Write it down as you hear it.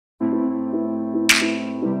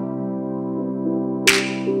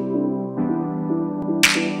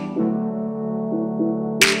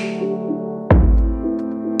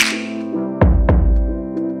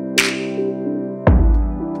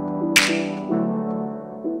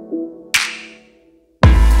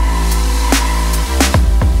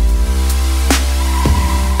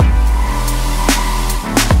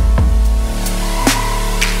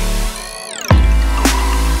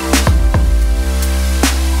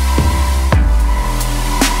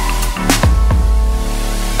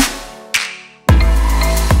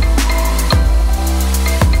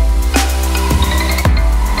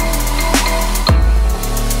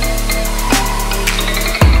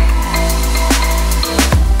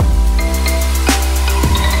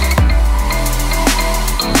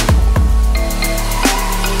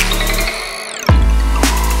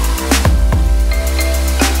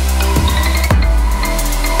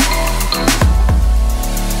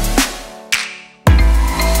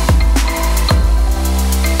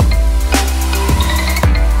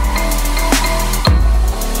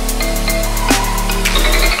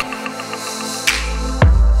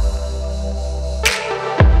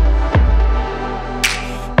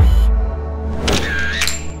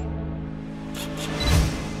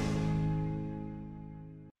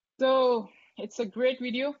it's a great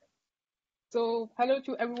video. So hello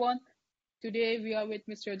to everyone. Today we are with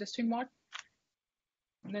Mr. Justin Mott,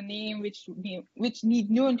 the name which needs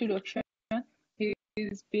no introduction. He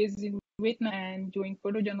is based in Vietnam and doing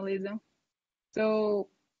photojournalism. So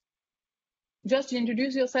just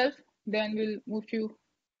introduce yourself, then we'll move to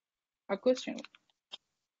our question.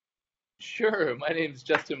 Sure. My name is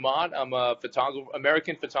Justin Mott. I'm a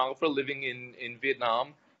American photographer living in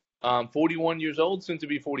Vietnam. I'm 41 years old, soon to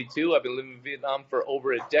be 42. I've been living in Vietnam for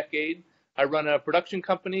over a decade. I run a production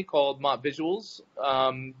company called Mott Visuals,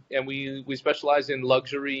 and we specialize in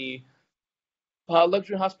luxury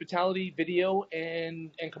hospitality, video,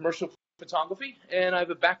 and commercial photography. And I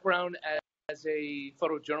have a background as a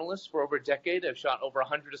photojournalist for over a decade. I've shot over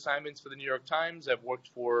 100 assignments for the New York Times. I've worked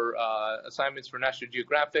for assignments for National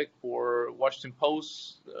Geographic, for Washington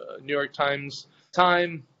Post, New York Times,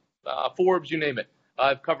 Time, Forbes, you name it.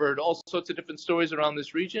 I've covered all sorts of different stories around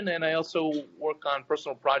this region, and I also work on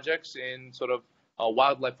personal projects in sort of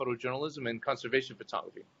wildlife photojournalism and conservation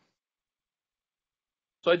photography.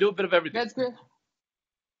 So I do a bit of everything. That's good.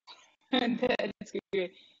 That's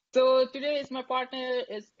good. So today my partner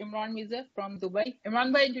is Imran Mirza from Dubai.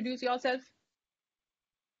 Imran bhai, introduce yourself.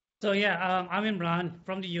 So yeah, I'm Imran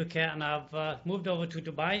from the UK, and I've moved over to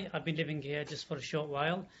Dubai. I've been living here just for a short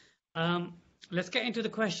while. Let's get into the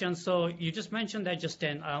questions. So you just mentioned that,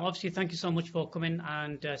 Justin. Obviously, thank you so much for coming,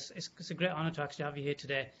 and it's a great honor to actually have you here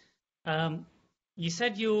today. You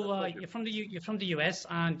said you're from the US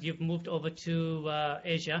and you've moved over to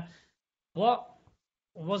Asia. What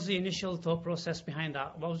was the initial thought process behind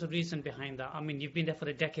that? What was the reason behind that? I mean, you've been there for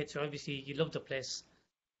a decade, so obviously you love the place.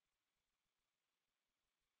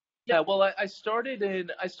 Yeah, well, I started a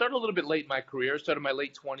little bit late in my career. I started in my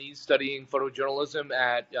late 20s studying photojournalism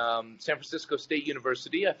at San Francisco State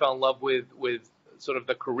University. I fell in love with sort of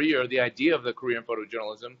the idea of the career in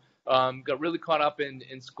photojournalism. Got really caught up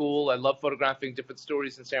in school. I love photographing different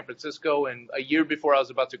stories in San Francisco. And a year before I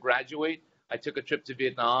was about to graduate, I took a trip to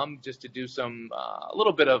Vietnam just to do a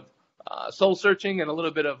little bit of soul searching and a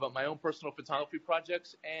little bit of my own personal photography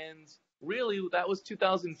projects. And really, that was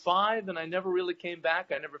 2005, and I never really came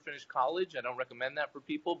back. I never finished college. I don't recommend that for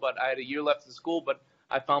people, but I had a year left in school. But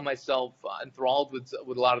I found myself enthralled with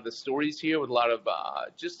a lot of the stories here, with a lot of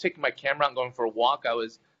just taking my camera out and going for a walk. I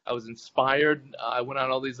was inspired. I went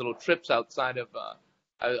on all these little trips outside of.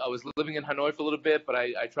 I was living in Hanoi for a little bit, but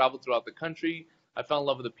I traveled throughout the country. I fell in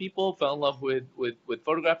love with the people, fell in love with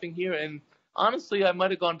photographing here, and honestly, I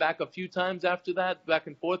might have gone back a few times after that, back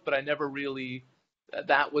and forth, but I never really.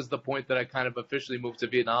 That was the point that I kind of officially moved to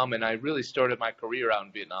Vietnam, and I really started my career out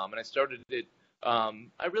in Vietnam. And I started it.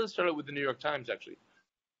 I really started with the New York Times, actually.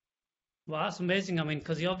 Well, that's amazing. I mean,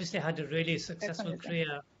 because you obviously had a really successful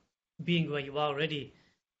career, being where you are already.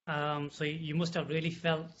 So you must have really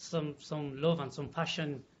felt some love and some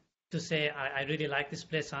passion to say, I really like this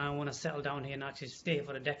place. I want to settle down here and actually stay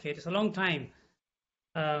for a decade. It's a long time.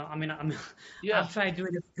 I've tried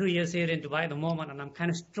doing it 2 years here in Dubai at the moment, and I'm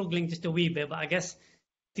kind of struggling just a wee bit. But I guess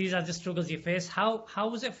these are the struggles you face. How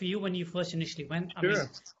was it for you when you first initially went? I mean, did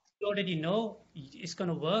you already know it's going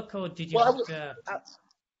to work, or did you?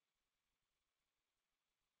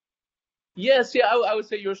 Yes, yeah, I would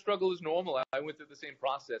say your struggle is normal. I went through the same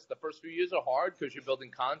process. The first few years are hard because you're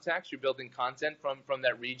building contacts, you're building content from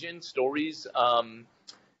that region, stories,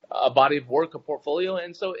 a body of work, a portfolio,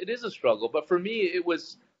 and so it is a struggle. But for me, it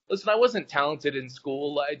was, listen, I wasn't talented in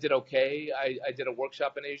school. I did okay. I did a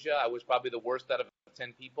workshop in Asia. I was probably the worst out of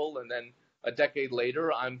 10 people, and then a decade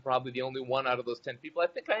later, I'm probably the only one out of those 10 people. I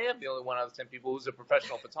think I am the only one out of 10 people who's a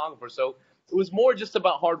professional photographer. So it was more just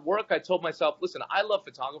about hard work. I told myself, listen, I love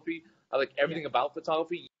photography. I like everything about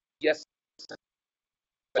photography. Yes, I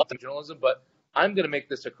love journalism, but I'm going to make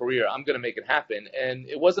this a career. I'm going to make it happen. And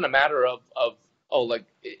it wasn't a matter of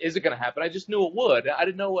is it going to happen? I just knew it would. I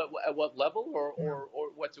didn't know at what level or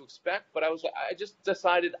what to expect, but I just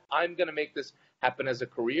decided I'm going to make this happen as a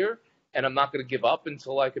career, and I'm not going to give up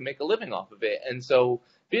until I can make a living off of it. And so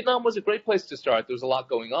Vietnam was a great place to start. There was a lot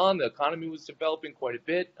going on. The economy was developing quite a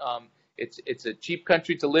bit. It's a cheap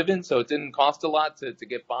country to live in, so it didn't cost a lot to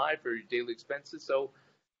get by for your daily expenses. So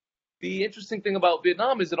the interesting thing about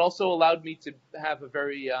Vietnam is it also allowed me to have a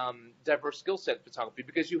very diverse skill set in photography,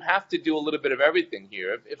 because you have to do a little bit of everything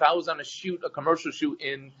here. If I was on a commercial shoot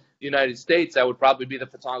in the United States, I would probably be the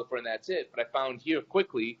photographer and that's it. But I found here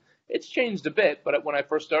quickly, it's changed a bit. But when I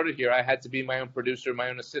first started here, I had to be my own producer, my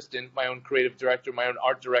own assistant, my own creative director, my own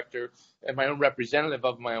art director, and my own representative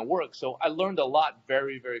of my own work. So I learned a lot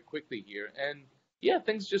very, very quickly here. And yeah,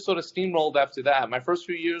 things just sort of steamrolled after that. My first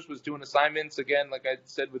few years was doing assignments. Again, like I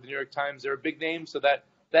said, with the New York Times, they're a big name, so that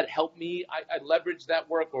helped me. I leveraged that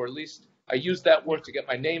work, or at least I used that work to get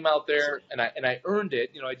my name out there, and I earned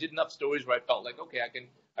it. I did enough stories where I felt like, okay,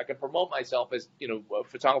 I can promote myself as, a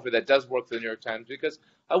photographer that does work for the New York Times, because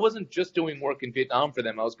I wasn't just doing work in Vietnam for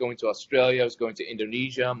them. I was going to Australia, I was going to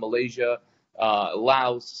Indonesia, Malaysia,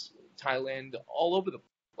 Laos, Thailand, all over the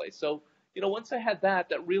place. So, once I had that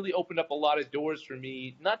really opened up a lot of doors for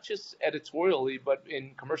me, not just editorially, but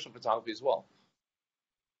in commercial photography as well.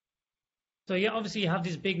 So yeah, obviously you have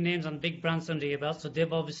these big names and big brands under your belt, so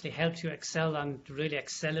they've obviously helped you excel and really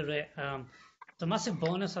accelerate. It's a massive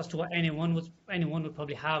bonus as to what anyone would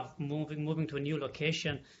probably have moving to a new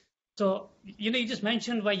location. So you just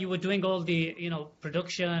mentioned where you were doing all the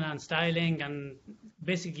production and styling, and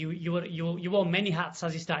basically you wore many hats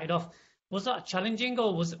as you started off. Was that challenging,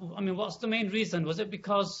 or what's the main reason? Was it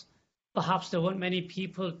because perhaps there weren't many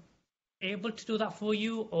people able to do that for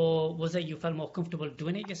you, or was it you felt more comfortable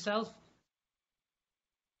doing it yourself?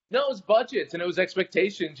 No, it was budgets and it was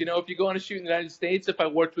expectations. If you go on a shoot in the United States, if I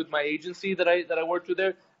worked with my agency that I worked with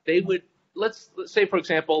there, they would let's say, for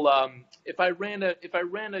example, if I ran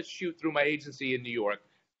a shoot through my agency in New York,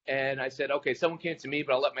 and I said, okay, someone came to me,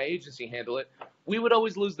 but I'll let my agency handle it, we would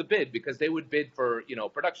always lose the bid, because they would bid for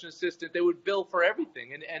production assistant, they would bill for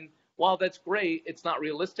everything, and while that's great, it's not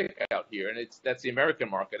realistic out here, and that's the American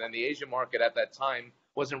market, and the Asian market at that time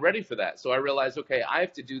wasn't ready for that. So I realized, okay, I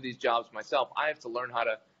have to do these jobs myself. I have to learn how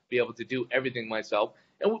to be able to do everything myself.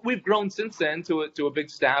 And we've grown since then to a big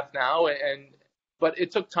staff now, but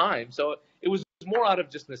it took time. So it was more out of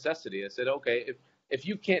just necessity. I said, okay, if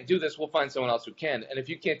you can't do this, we'll find someone else who can. And if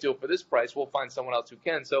you can't do it for this price, we'll find someone else who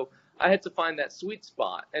can. So I had to find that sweet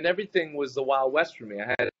spot, and everything was the Wild West for me.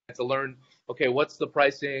 I had to learn, okay, what's the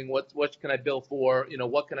pricing? What can I bill for?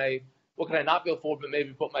 What can I not bill for, but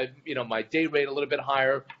maybe put my day rate a little bit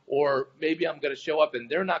higher, or maybe I'm going to show up and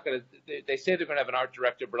they're not going to, they say they're going to have an art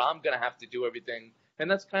director, but I'm going to have to do everything.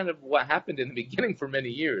 And that's kind of what happened in the beginning for many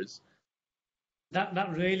years. That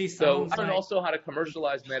really sounds So I learned also how to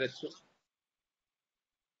commercialize meditation.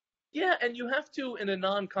 Yeah, and you have to, in a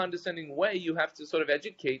non-condescending way, you have to sort of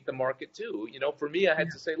educate the market too. For me, I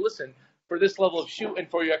had to say, listen, for this level of shoot and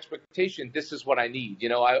for your expectation, this is what I need.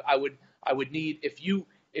 I would need, if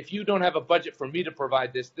you don't have a budget for me to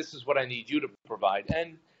provide this, this is what I need you to provide.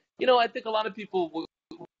 And, I think a lot of people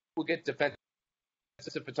will get defensive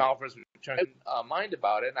photographers trying to mind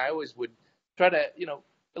about it. And I always would try to,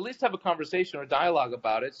 at least have a conversation or dialogue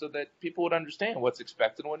about it so that people would understand what's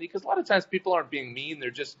expected. Because a lot of times people aren't being mean. They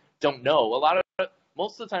just don't know.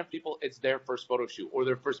 Most of the time people, it's their first photo shoot or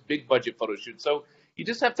their first big budget photo shoot. So you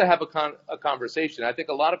just have to have a conversation. I think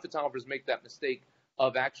a lot of photographers make that mistake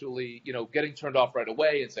of actually, getting turned off right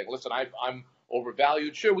away and saying, listen, I'm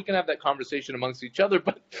overvalued. Sure, we can have that conversation amongst each other,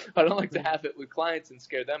 but I don't like to have it with clients and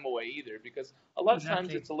scare them away either, because a lot of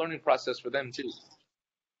times it's a learning process for them too.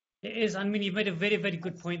 It is. You made a very, very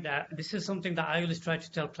good point there. This is something that I always try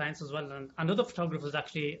to tell clients as well, and other photographers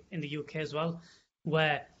actually in the UK as well,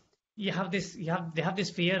 where they have this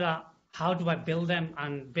fear that how do I bill them,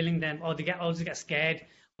 and billing them, or they also get scared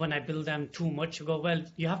when I bill them too much. You go, well,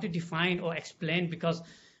 you have to define or explain, because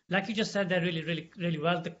like you just said there really, really, really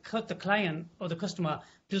well, the client or the customer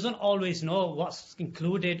doesn't always know what's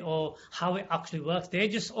included or how it actually works.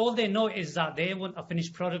 All they know is that they want a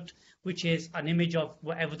finished product, which is an image of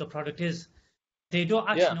whatever the product is. They don't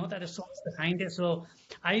actually know that there's so much behind it. So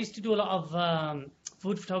I used to do a lot of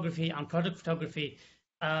food photography and product photography,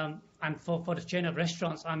 and for the chain of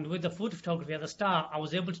restaurants. And with the food photography at the start, I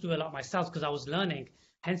was able to do a lot myself because I was learning.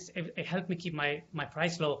 Hence, it helped me keep my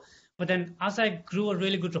price low. But then as I grew a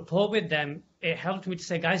really good rapport with them, it helped me to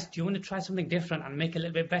say, guys, do you want to try something different and make it a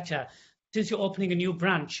little bit better? Since you're opening a new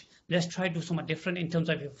branch, let's try to do something different in terms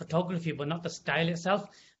of your photography, but not the style itself.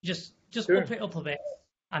 Just Sure. up it up a bit.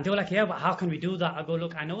 And they were like, yeah, but how can we do that? I go,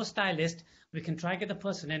 look, I know a stylist. We can try to get the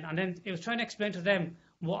person in. And then it was trying to explain to them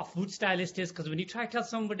what a food stylist is, because when you try to tell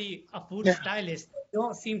somebody a food stylist, they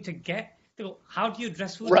don't seem to get. They go, how do you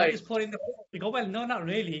dress food? Right. You just pour in the food. They go, well, no, not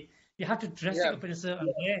really. You have to dress it up in a certain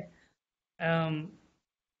way.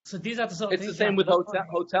 So these are the sort of things. It's the same with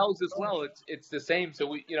hotels as well. It's the same. So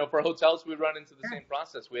we, for hotels, we run into the same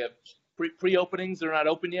process. We have pre-openings, they're not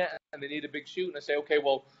open yet, and they need a big shoot. And I say, okay,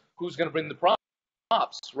 well, who's going to bring the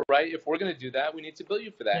props, right? If we're going to do that, we need to bill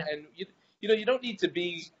you for that. And you don't need to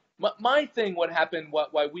be. My thing, what happened,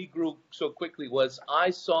 why we grew so quickly was I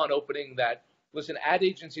saw an opening that, listen, ad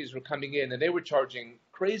agencies were coming in and they were charging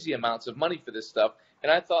crazy amounts of money for this stuff.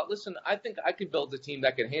 And I thought, listen, I think I could build a team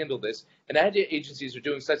that can handle this. And ad agencies are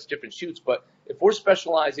doing such different shoots. But if we're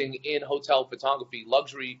specializing in hotel photography,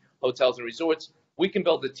 luxury hotels and resorts, we can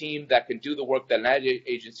build a team that can do the work that an ad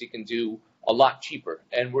agency can do a lot cheaper.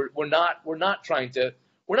 And we're not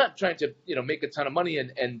we're not trying to, make a ton of money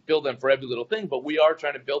and build them for every little thing, but we are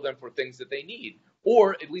trying to build them for things that they need,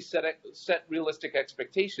 or at least set realistic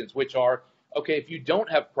expectations, which are, okay, if you don't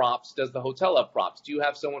have props, does the hotel have props? Do you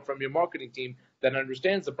have someone from your marketing team that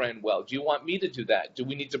understands the brand well? Do you want me to do that? Do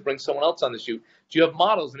we need to bring someone else on the shoot? Do you have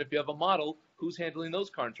models? And if you have a model, who's handling those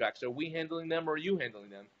contracts? Are we handling them or are you handling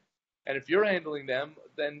them? And if you're handling them,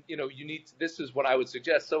 then, this is what I would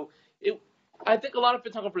suggest. So I think a lot of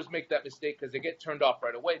photographers make that mistake because they get turned off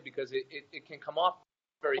right away because it can come off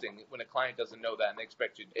very when a client doesn't know that and they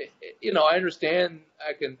expect you. I understand,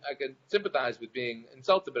 I can sympathize with being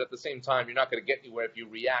insulted, but at the same time, you're not going to get anywhere if you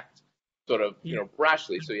react sort of,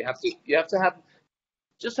 brashly. So you have to have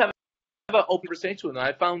an open conversation with them.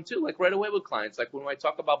 I found too, like right away with clients, like when I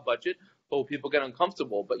talk about budget, people get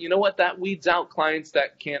uncomfortable. But you know what? That weeds out clients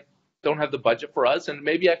that don't have the budget for us, and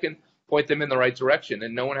maybe I can point them in the right direction,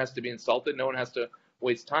 and no one has to be insulted. No one has to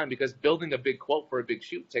waste time, because building a big quote for a big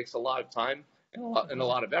shoot takes a lot of time and a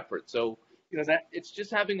lot of effort. So, that it's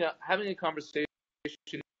just having a conversation,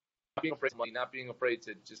 not being afraid of money, not being afraid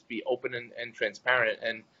to just be open and transparent.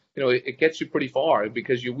 And, it gets you pretty far,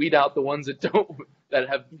 because you weed out the ones that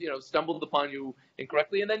have, stumbled upon you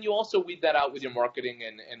incorrectly. And then you also weed that out with your marketing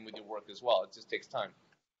and with your work as well. It just takes time.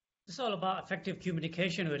 It's all about effective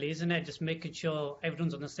communication, really, isn't it? Just making sure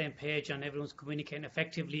everyone's on the same page and everyone's communicating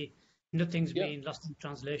effectively. Nothing's being lost in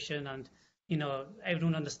translation, and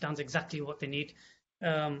everyone understands exactly what they need.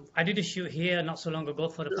 I did a shoot here not so long ago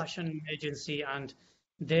for a fashion agency, and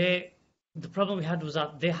the problem we had was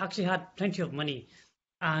that they actually had plenty of money,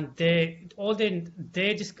 and all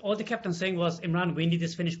they kept on saying was, Imran, we need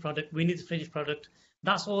this finished product. We need this finished product.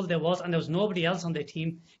 That's all there was, and there was nobody else on their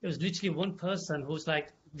team. It was literally one person who's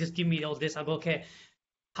like, just give me all this. I go, okay,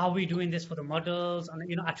 how are we doing this for the models? And,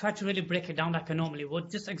 I tried to really break it down like I normally would,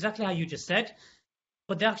 just exactly how you just said.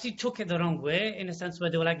 But they actually took it the wrong way, in a sense where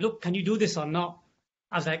they were like, look, can you do this or not?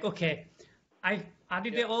 I was like, okay. I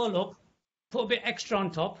added it all up, put a bit extra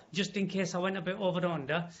on top, just in case I went a bit over or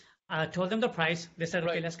under. I told them the price. They said,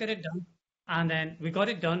 okay, let's get it done. And then we got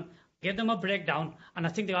it done, gave them a breakdown. And I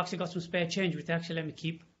think they actually got some spare change, which they actually let me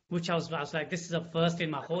keep. Which I was like, this is a first in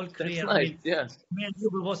my whole career. That's nice. Yeah. Me and you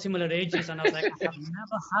were both similar ages, and I was like, I have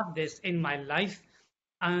never had this in my life.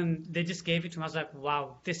 And they just gave it to me. I was like,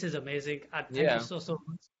 wow, this is amazing. Thank you so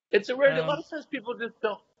much. It's a rare. A lot of times people just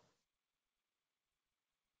don't.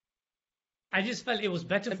 I just felt it was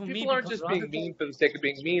better for me. People aren't just being mean for the sake of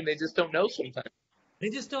being mean. They just don't know sometimes. They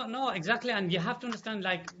just don't know, exactly. And you have to understand,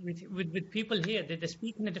 like with people here, they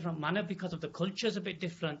speak in a different manner because of the culture's a bit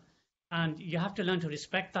different. And you have to learn to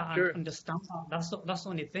respect that and understand that. That's the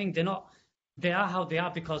only thing. They are how they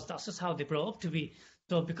are because that's just how they brought up to be.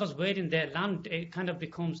 So because we're in their land, it kind of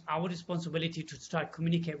becomes our responsibility to start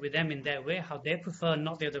communicate with them in their way, how they prefer,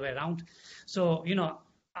 not the other way around. So,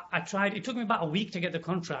 I tried. It took me about a week to get the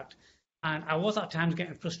contract. And I was at times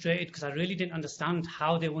getting frustrated because I really didn't understand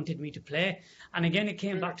how they wanted me to play. And again, it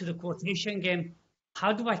came back to the quotation game.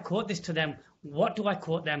 How do I quote this to them? What do I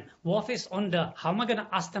quote them? What if it's under? How am I going to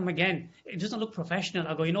ask them again? It doesn't look professional.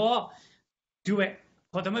 I go, you know what? Do it.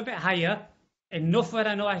 Put them a bit higher. Enough where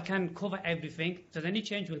I know I can cover everything. If there's any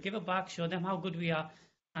change, we'll give it back, show them how good we are,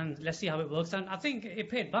 and let's see how it works. And I think it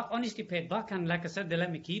paid back, honestly paid back. And like I said, they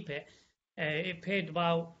let me keep it. It paid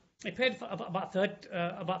for about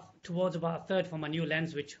a third for my new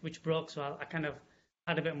lens, which broke. So I kind of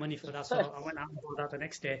had a bit of money for that. So I went out and bought that the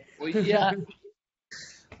next day. Well, yeah.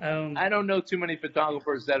 I don't know too many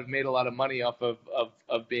photographers that have made a lot of money off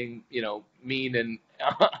of being, mean and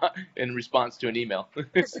in response to an email.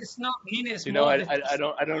 It's not mean. It's I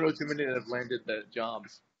don't know too many that have landed the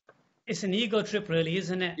jobs. It's an ego trip, really,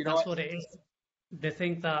 isn't it? That's what it is. They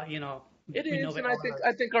think that it is, and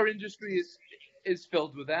I think our industry is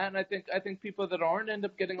filled with that, and I think people that aren't end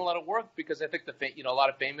up getting a lot of work because I think a lot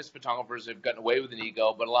of famous photographers have gotten away with an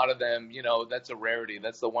ego, but a lot of them, that's a rarity.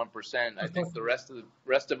 That's the 1%. I think the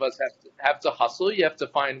rest of us have to hustle. You have to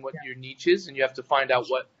find what your niche is, and you have to find out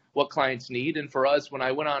what clients need. And for us, when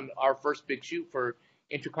I went on our first big shoot for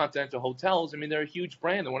Intercontinental Hotels, I mean, they're a huge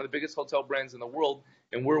brand. They're one of the biggest hotel brands in the world,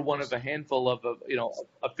 and we're one of a handful of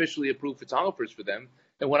officially approved photographers for them.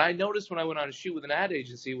 And what I noticed when I went on a shoot with an ad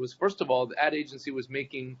agency was, first of all, the ad agency was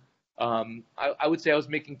making, I would say I was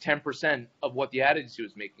making 10% of what the ad agency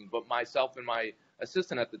was making, but myself and my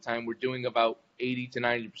assistant at the time were doing about 80 to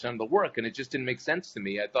 90% of the work, and it just didn't make sense to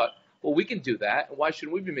me. I thought, well, we can do that. Why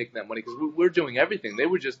shouldn't we be making that money? Because we're doing everything. They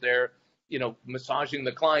were just there, massaging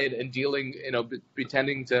the client and dealing,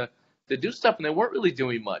 pretending to do stuff, and they weren't really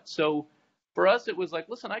doing much. So for us, it was like,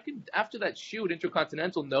 listen, after that shoot,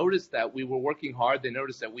 Intercontinental noticed that we were working hard. They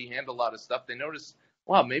noticed that we handled a lot of stuff. They noticed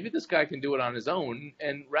wow, maybe this guy can do it on his own.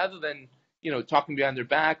 And rather than, talking behind their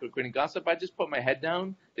back or creating gossip, I just put my head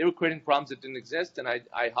down. They were creating problems that didn't exist. And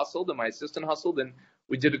I hustled, and my assistant hustled, and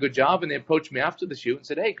we did a good job. And they approached me after the shoot and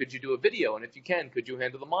said, hey, could you do a video? And if you can, could you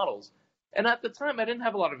handle the models? And at the time, I didn't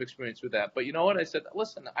have a lot of experience with that. But you know what? I said,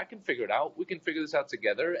 listen, I can figure it out. We can figure this out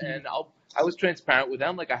together. And I was transparent with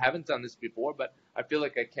them. Like, I haven't done this before, but I feel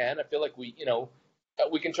like I can. I feel like we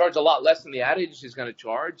can charge a lot less than the ad agency is going to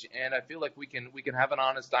charge. And I feel like we can have an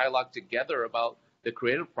honest dialogue together about the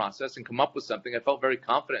creative process and come up with something. I felt very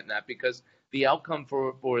confident in that because the outcome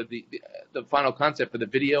for the final concept for the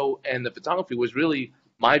video and the photography was really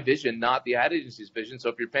my vision, not the ad agency's vision. So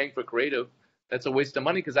if you're paying for creative, that's a waste of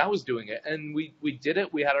money because I was doing it. And we did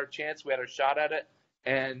it. We had our chance. We had our shot at it.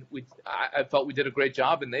 And I felt we did a great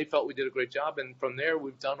job, and they felt we did a great job. And from there,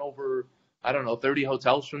 we've done over, 30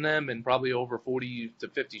 hotels from them and probably over 40 to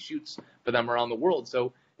 50 shoots for them around the world.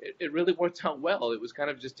 So it really worked out well. It was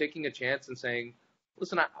kind of just taking a chance and saying,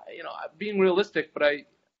 listen, being realistic, but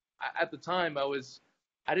at the time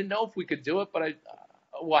I didn't know if we could do it, but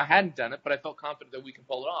I hadn't done it, but I felt confident that we can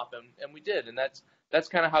pull it off, and we did. And that's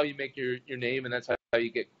kind of how you make your name, and that's how you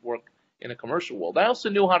get work in a commercial world. I also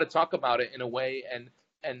knew how to talk about it in a way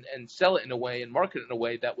and sell it in a way and market it in a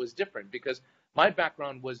way that was different because my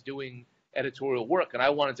background was doing editorial work, and I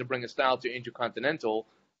wanted to bring a style to Angel Continental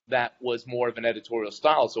that was more of an editorial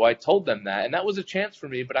style. So I told them that, and that was a chance for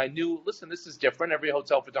me, but I knew, listen, this is different. Every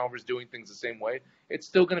hotel photographer is doing things the same way. It's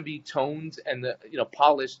still going to be toned and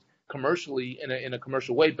polished commercially in a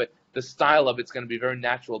commercial way, but the style of it's going to be very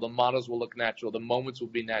natural. The models will look natural. The moments will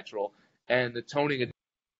be natural, and the toning,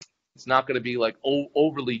 it's not going to be like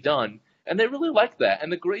overly done. And they really liked that.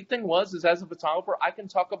 And the great thing is as a photographer, I can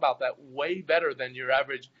talk about that way better than your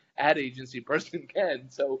average ad agency person can.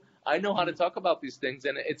 So I know how to talk about these things,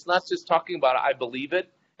 and it's not just talking about it. I believe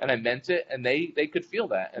it, and I meant it, and they could feel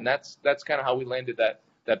that. And that's kind of how we landed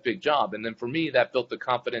that big job. And then for me, that built the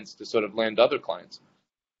confidence to sort of land other clients.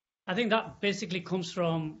 I think that basically comes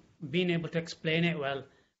from being able to explain it well,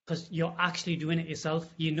 because you're actually doing it yourself.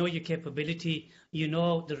 You know your capability. You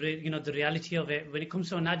know the reality of it. When it comes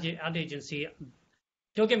to an ad agency,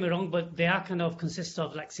 don't get me wrong, but they are kind of consist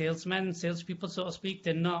of like salespeople, so to speak.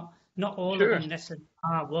 They're not all Sure. of them necessarily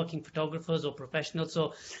are working photographers or professionals.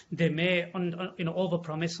 So they may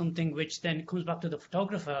overpromise something, which then comes back to the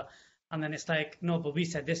photographer, and then it's like, no, but we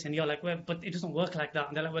said this, and you're like, well, but it doesn't work like that.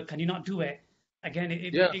 And they're like, well, can you not do it? Again,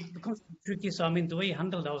 it becomes tricky. So I mean, the way you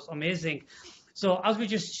handled that was amazing. So as we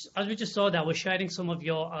just saw that, we're sharing some of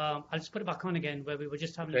your. I'll just put it back on again, where we were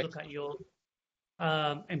just having a look at your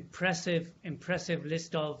impressive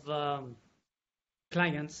list of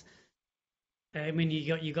clients. I mean,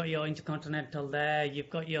 you got your Intercontinental there. You've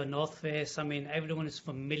got your North Face. I mean, everyone is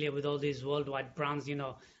familiar with all these worldwide brands.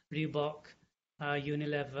 Reebok,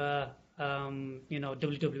 Unilever,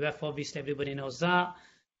 WWF. Obviously, everybody knows that.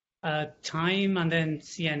 Time, and then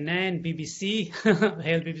CNN, BBC,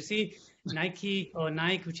 hail BBC, Nike,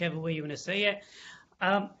 whichever way you want to say it.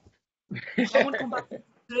 I want to come back.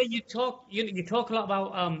 You talk a lot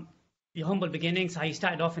about your humble beginnings, how you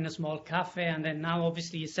started off in a small cafe, and then now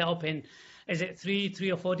obviously you set up in, is it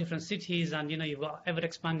three or four different cities, and you've got ever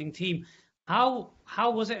expanding team. How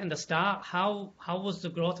was it in the start? How was the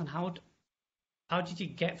growth, and how did you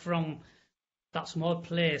get from that small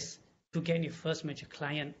place to getting your first major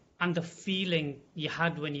client, and the feeling you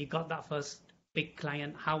had when you got that first big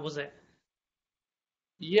client? How was it?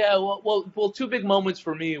 Yeah, well, two big moments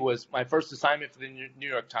for me was my first assignment for the New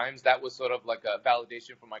York Times. That was sort of like a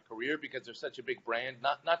validation for my career because they're such a big brand,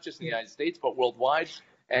 not just in the United States, but worldwide.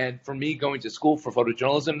 And for me, going to school for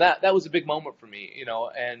photojournalism, that was a big moment for me,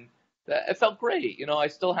 and it felt great. I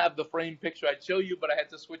still have the framed picture I'd show you, but I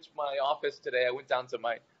had to switch my office today. I went down to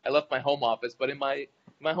I left my home office, but in my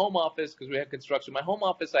home office, because we had construction, my home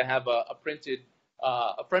office, I have a printed,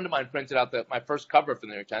 a friend of mine printed out my first cover for the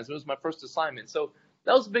New York Times. It was my first assignment. So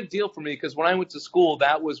that was a big deal for me because when I went to school,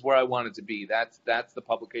 that was where I wanted to be. That's the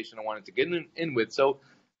publication I wanted to get in with. So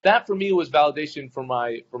that for me was validation for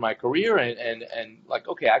my career and like,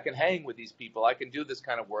 okay, I can hang with these people. I can do this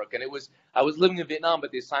kind of work. And I was living in Vietnam, but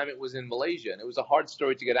the assignment was in Malaysia, and it was a hard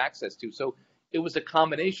story to get access to. So it was a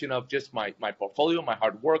combination of just my portfolio, my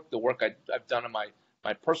hard work, the work I've done on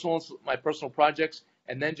my personal projects,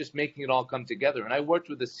 and then just making it all come together. And I worked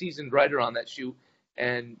with a seasoned writer on that shoot.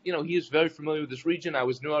 And, he is very familiar with this region. I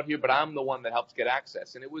was new out here, but I'm the one that helped get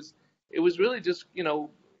access. And it was really just,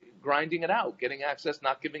 grinding it out, getting access,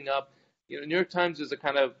 not giving up. New York Times is a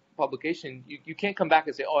kind of publication. You can't come back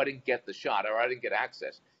and say, oh, I didn't get the shot or I didn't get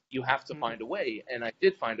access. You have to find a way. And I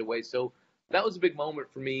did find a way. So that was a big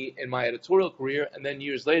moment for me in my editorial career. And then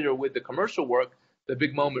years later with the commercial work, the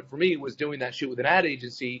big moment for me was doing that shoot with an ad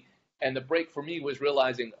agency. And the break for me was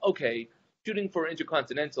realizing, okay, shooting for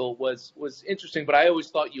Intercontinental was interesting, but I always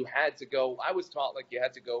thought you had to go. I was taught like you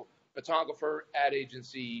had to go photographer, ad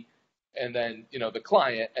agency, and then, you know, the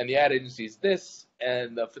client, and the ad agency is this,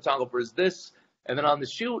 and the photographer is this. And then on the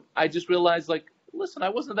shoot, I just realized, like, listen, I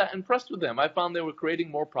wasn't that impressed with them. I found they were creating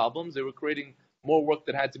more problems. They were creating more work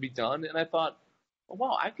that had to be done. And I thought, oh,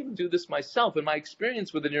 wow, I can do this myself. And my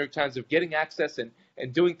experience with the New York Times of getting access and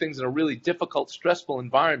doing things in a really difficult, stressful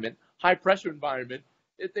environment, high pressure environment,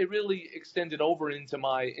 they really extended over into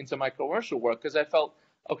my commercial work, because I felt,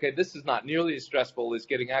 okay, this is not nearly as stressful as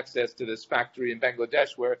getting access to this factory in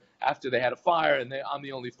Bangladesh where after they had a fire and I'm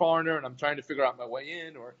the only foreigner and I'm trying to figure out my way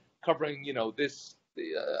in, or covering, you know, this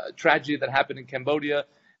tragedy that happened in Cambodia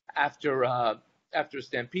after a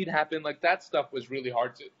stampede happened. Like, that stuff was really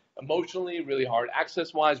hard to emotionally, really hard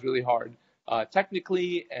access-wise, really hard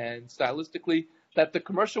technically and stylistically. That the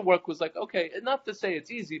commercial work was like, okay, not to say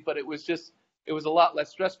it's easy, but it was a lot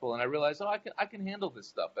less stressful. And I realized, oh, I can handle this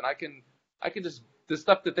stuff, and I can just, the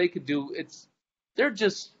stuff that they could do, they're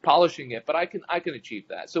just polishing it, but I can achieve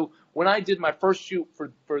that. So when I did my first shoot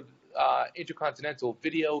for Intercontinental,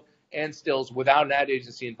 video and stills without an ad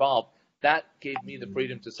agency involved, that gave me the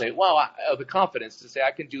freedom to say, wow, the confidence to say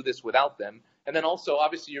I can do this without them. And then also,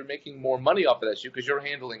 obviously, you're making more money off of that shoot because you're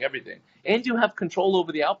handling everything, and you have control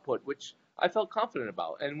over the output, which I felt confident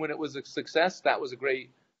about. And when it was a success, that was a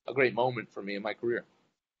great moment for me in my career.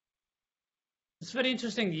 It's very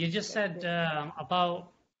interesting. You just said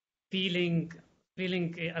about feeling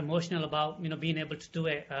emotional about, you know, being able to do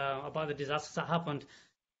it, about the disasters that happened.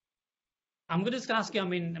 I'm going to just ask you, I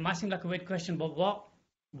mean, it might seem like a weird question, but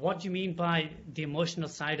what do you mean by the emotional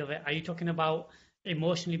side of it? Are you talking about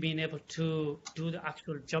emotionally being able to do the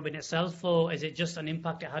actual job in itself, or is it just an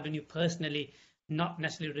impact it had on you personally, not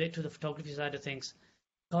necessarily related to the photography side of things?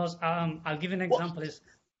 Because I'll give you an example. Is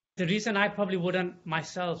the reason I probably wouldn't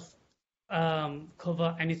myself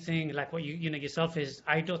cover anything like what you know yourself is,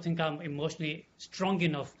 I don't think I'm emotionally strong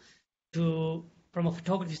enough to, from a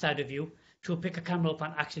photography side of view, to pick a camera up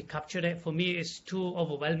and actually capture it. For me, it's too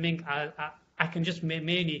overwhelming. I can just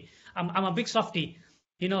mainly, I'm a big softie.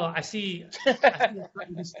 You know, I see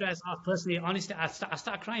distress. Personally, honestly, I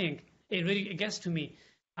start crying. It gets to me,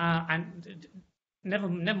 and never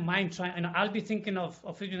mind trying. You know, I'll be thinking of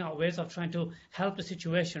figuring out ways of trying to help the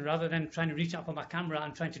situation rather than trying to reach out for my camera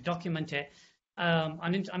and trying to document it.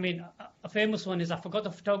 And I mean, a famous one is, I forgot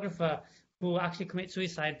the photographer who actually committed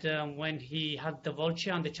suicide when he had the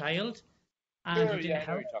vulture and the child. And sure, yeah, I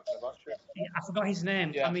know what you're talking about. Sure. I forgot his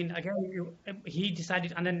name. Yeah. I mean, again, he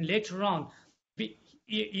decided, and then later on,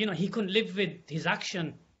 you know, he couldn't live with his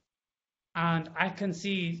action, and I can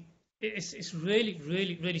see it's really,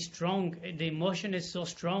 really, really strong. The emotion is so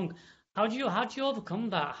strong. How do you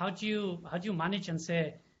overcome that? How do you manage and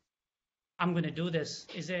say, I'm going to do this?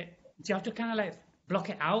 Do you have to kind of like block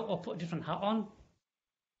it out or put a different hat on?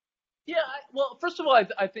 Yeah, well, first of all,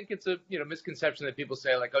 I think it's a misconception that people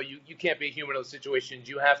say, like, oh, you can't be a human in those situations.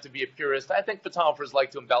 You have to be a purist. I think photographers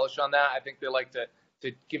like to embellish on that. I think they like to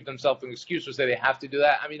give themselves an excuse or say they have to do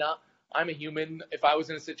that. I mean, I'm a human. If I was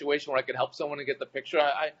in a situation where I could help someone and get the picture,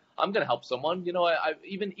 I'm going to help someone. You know, I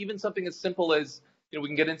even something as simple as, you know, we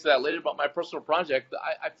can get into that later about my personal project.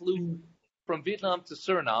 I flew from Vietnam to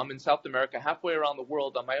Suriname in South America, halfway around the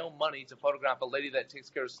world on my own money to photograph a lady that takes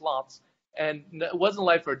care of sloths. And it wasn't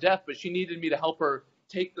life or death, but she needed me to help her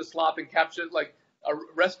take the sloth and capture, like,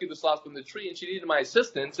 rescue the sloth from the tree. And she needed my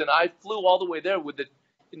assistance. And I flew all the way there with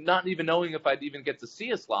not even knowing if I'd even get to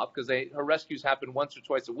see a sloth, because her rescues happen once or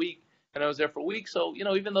twice a week. And I was there for a week. So, you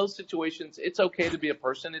know, even those situations, it's okay to be a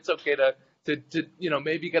person. It's okay to you know,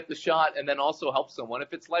 maybe get the shot and then also help someone.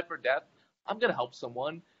 If it's life or death, I'm going to help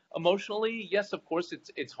someone. Emotionally, yes, of course,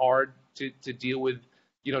 it's hard to deal with,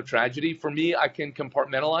 you know, tragedy. For me, I can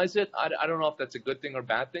compartmentalize it. I don't know if that's a good thing or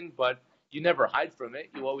bad thing, but you never hide from it.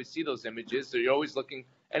 You always see those images. So you're always looking,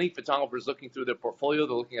 any photographer is looking through their portfolio.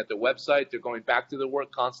 They're looking at their website. They're going back to their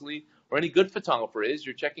work constantly, or any good photographer is.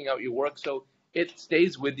 You're checking out your work. So it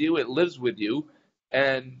stays with you. It lives with you.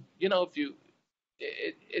 And, you know,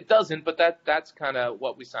 it doesn't, but that's kind of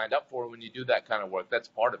what we signed up for when you do that kind of work. That's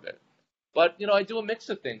part of it. But, you know, I do a mix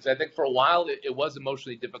of things. I think for a while it was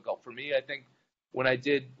emotionally difficult for me. I think when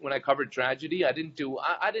I covered tragedy, I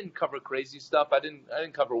didn't cover crazy stuff. I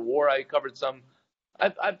didn't cover war. I covered some.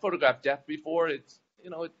 I've photographed death before. It's, you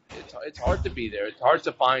know, it's hard to be there. It's hard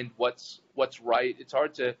to find what's right. It's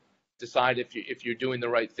hard to decide if you're doing the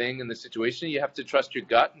right thing in the situation. You have to trust your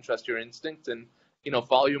gut and trust your instinct, and, you know,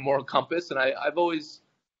 follow your moral compass. And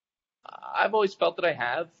I've always felt that I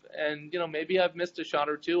have, and maybe I've missed a shot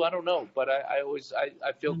or two. I don't know, but I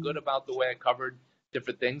feel good about the way I covered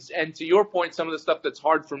different things. And to your point, some of the stuff that's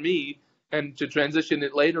hard for me, and to transition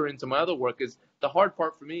it later into my other work, is the hard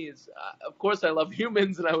part for me is, of course, I love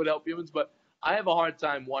humans and I would help humans, but I have a hard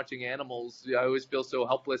time watching animals. I always feel so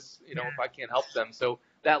helpless, if I can't help them. So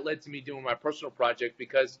that led to me doing my personal project,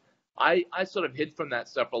 because I sort of hid from that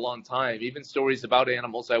stuff for a long time. Even stories about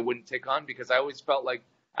animals I wouldn't take on, because I always felt like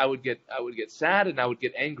I would get sad and I would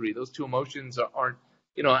get angry. Those two emotions aren't,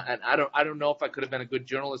 and I don't know if I could have been a good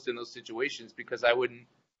journalist in those situations, because I wouldn't,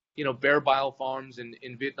 bear bile farms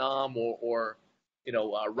in Vietnam or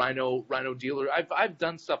rhino dealer. I've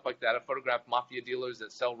done stuff like that. I've photographed mafia dealers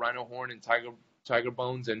that sell rhino horn and tiger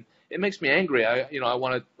bones, and it makes me angry. I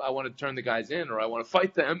want to turn the guys in, or I want to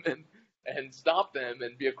fight them and stop them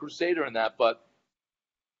and be a crusader in that. But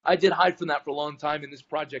I did hide from that for a long time, and this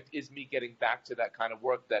project is me getting back to that kind of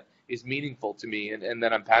work that is meaningful to me and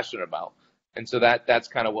that I'm passionate about. And so that's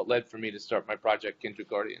kind of what led for me to start my project, Kindred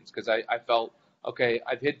Guardians, because I felt, okay,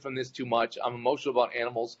 I've hid from this too much. I'm emotional about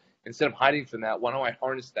animals. Instead of hiding from that, why don't I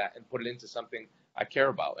harness that and put it into something I care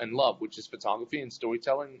about and love, which is photography and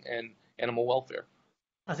storytelling and animal welfare.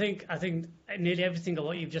 I think nearly everything of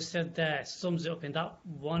what you've just said there sums it up in that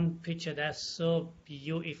one picture there so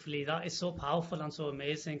beautifully. That is so powerful and so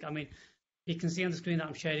amazing. I mean, you can see on the screen that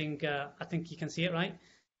I'm sharing. I think you can see it, right?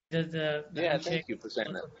 Yeah, thank you for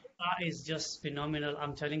saying that. That is just phenomenal.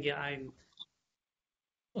 I'm telling you,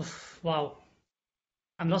 wow.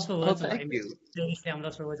 I'm lost for words. Thank you. Seriously, I'm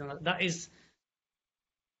lost for words on that. That is,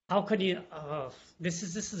 how can you? This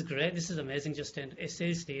is great. This is amazing, Justin. It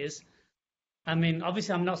seriously is. I mean,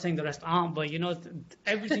 obviously, I'm not saying the rest aren't, but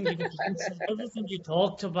everything everything you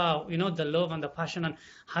talked about, the love and the passion and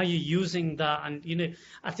how you're using that, and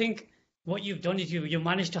I think what you've done is you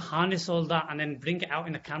managed to harness all that and then bring it out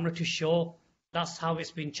in the camera to show that's how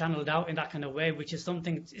it's been channeled out in that kind of way, which is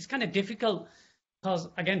something, it's kind of difficult because,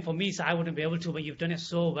 again, for me, so I wouldn't be able to, but you've done it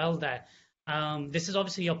so well there. This is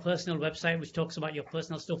obviously your personal website, which talks about your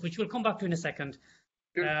personal stuff, which we'll come back to in a second,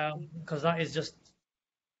 because that is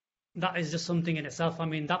just something in itself. I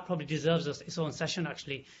mean, that probably deserves its own session,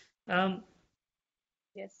 actually.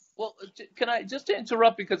 Yes. Well, can I just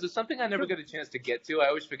interrupt, because it's something I never get a chance to get to. I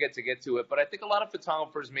always forget to get to it, but I think a lot of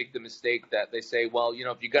photographers make the mistake that they say, well,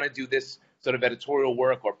 if you're going to do this sort of editorial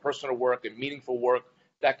work or personal work and meaningful work,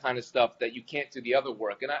 that kind of stuff, that you can't do the other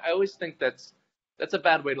work. And I always think that's a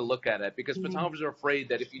bad way to look at it, because photographers are afraid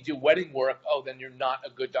that if you do wedding work, then you're not a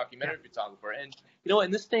good documentary photographer. And,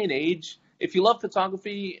 in this day and age, if you love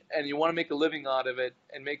photography and you want to make a living out of it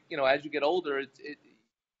and make, as you get older, you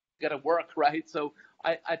got to work, right? So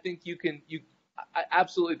I think I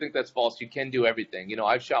absolutely think that's false. You can do everything.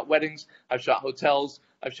 I've shot weddings, I've shot hotels,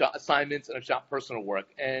 I've shot assignments, and I've shot personal work.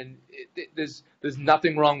 And there's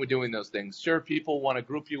nothing wrong with doing those things. Sure, people want to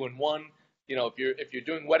group you in one. If you're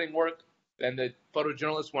doing wedding work, then the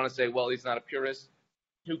photojournalists want to say, well, he's not a purist.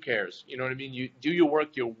 Who cares? You know what I mean? You do your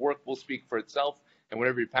work will speak for itself, and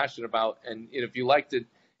whatever you're passionate about. And if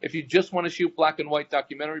you just want to shoot black and white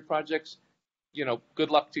documentary projects, good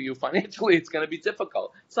luck to you financially. It's going to be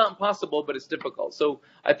difficult. It's not impossible, but it's difficult. So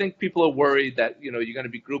I think people are worried that, you're going to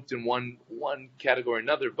be grouped in one category or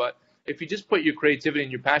another. But if you just put your creativity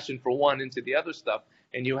and your passion for one into the other stuff,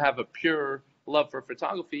 and you have a pure love for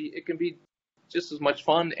photography, it can be just as much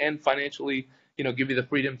fun and financially, give you the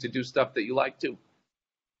freedom to do stuff that you like too.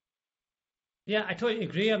 Yeah, I totally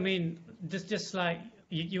agree. I mean, this just like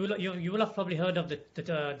you will have probably heard of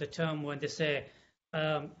the term when they say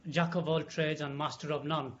jack of all trades and master of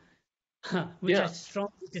none, which I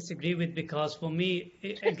strongly disagree with, because for me,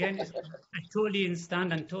 I totally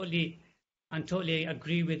understand and totally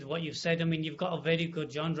agree with what you've said. I mean, you've got a very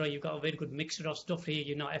good genre, you've got a very good mixture of stuff here,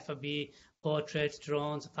 F&B, portraits,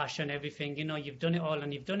 drones, fashion, everything, you've done it all,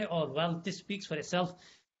 and you've done it all well. This speaks for itself.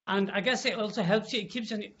 And I guess it also helps you, it keeps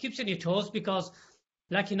you on your toes, because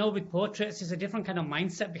with portraits, there's a different kind of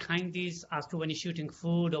mindset behind these as to when you're shooting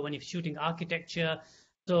food or when you're shooting architecture.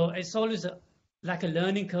 So it's always like a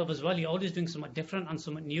learning curve as well. You're always doing something different and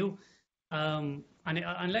something new. And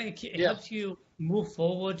it helps you move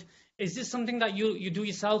forward. Is this something that you do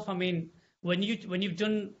yourself? I mean, when you've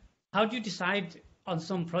done, how do you decide on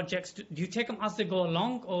some projects? Do you take them as they go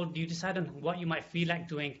along, or do you decide on what you might feel like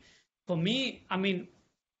doing? For me,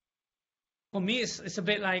 it's a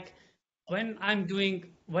bit like, when I'm doing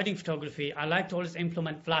wedding photography, I like to always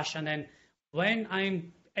implement flash, and then when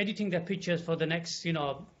I'm editing the pictures for the next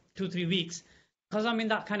 2-3 weeks, because I'm in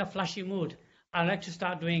that kind of flashy mood, I like to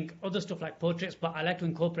start doing other stuff like portraits, but I like to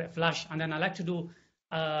incorporate flash, and then I like to do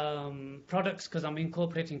products because I'm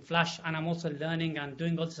incorporating Flash and I'm also learning and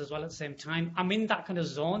doing all this as well at the same time. I'm in that kind of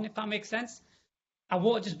zone, if that makes sense. I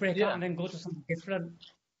won't just break out and then go to something different.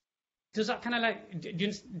 Does that kind of like,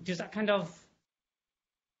 does that kind of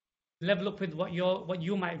level up with what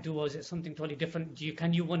you might do, or is it something totally different?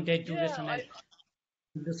 Can you one day do this and then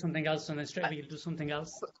do something else and then straight away you do something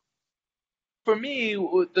else? For me,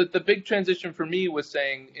 the big transition for me was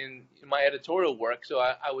saying in my editorial work. So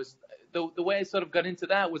I was the way I sort of got into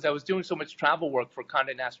that was I was doing so much travel work for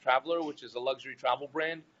Condé Nast Traveler, which is a luxury travel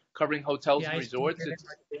brand covering hotels and resorts.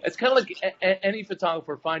 It's kind of like any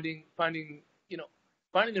photographer finding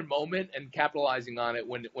their moment and capitalizing on it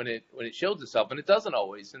when it shows itself, and it doesn't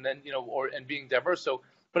always. And then and being diverse. So,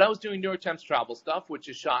 but I was doing New York Times travel stuff, which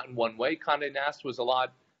is shot in one way. Condé Nast was a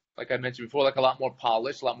lot, like I mentioned before, like a lot more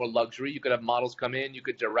polished, a lot more luxury. You could have models come in, you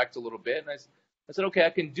could direct a little bit. And I said, okay, I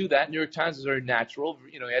can do that. New York Times is very natural.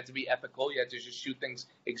 You had to be ethical. You had to just shoot things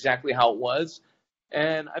exactly how it was.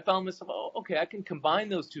 And I found myself, okay, I can combine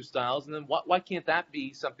those two styles. And then why can't that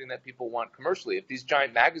be something that people want commercially? If these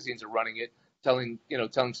giant magazines are running it, telling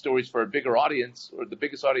stories for a bigger audience or the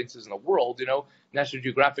biggest audiences in the world, National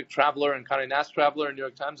Geographic Traveler and Condé Nast Traveler and New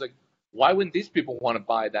York Times, like, why wouldn't these people want to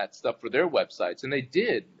buy that stuff for their websites? And they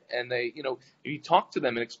did. And they, you talk to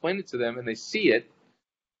them and explain it to them and they see it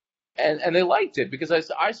and they liked it because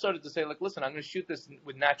I started to say, like, listen, I'm going to shoot this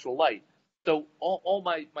with natural light. So all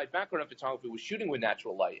my background in photography was shooting with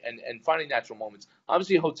natural light and finding natural moments.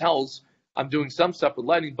 Obviously, hotels, I'm doing some stuff with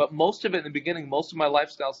lighting, but most of it in the beginning, most of my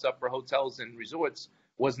lifestyle stuff for hotels and resorts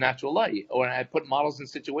was natural light. Or I put models in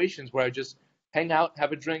situations where I just hang out,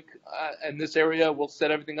 have a drink in this area. We'll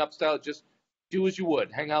set everything up style. Just do as you would.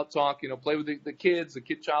 Hang out, talk, play with the kids, the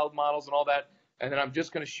child models and all that. And then I'm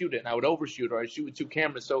just going to shoot it. And I would overshoot, or I shoot with two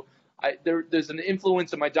cameras. So there's an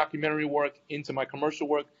influence of my documentary work into my commercial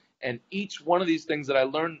work. And each one of these things that I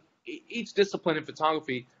learn, each discipline in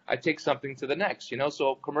photography, I take something to the next,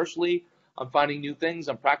 So commercially, I'm finding new things.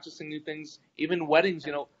 I'm practicing new things. Even weddings,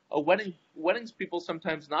 weddings, people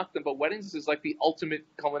sometimes knock them, but weddings is like the ultimate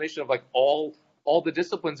culmination of like all the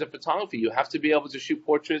disciplines of photography. You have to be able to shoot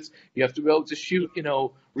portraits. You have to be able to shoot,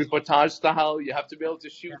 reportage style. You have to be able to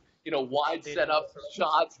shoot, wide setup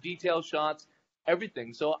shots, detail shots,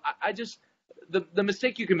 everything. So I just, the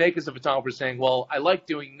mistake you can make as a photographer saying, well, I like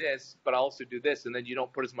doing this, but I also do this. And then you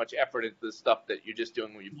don't put as much effort into the stuff that you're just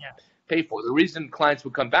doing when you pay for. The reason clients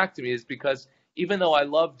would come back to me is because even though I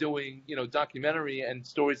love doing, documentary and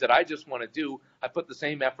stories that I just want to do, I put the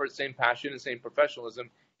same effort, same passion, and same professionalism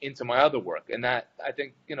into my other work. And that, I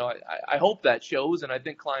think, I hope that shows, and I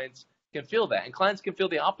think clients can feel that. And clients can feel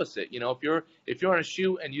the opposite. If you're on a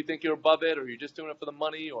shoot and you think you're above it, or you're just doing it for the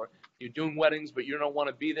money, or you're doing weddings, but you don't want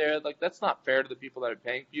to be there, like, that's not fair to the people that are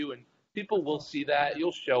paying for you. And people will see that.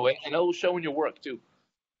 You'll show it, and it'll show in your work too.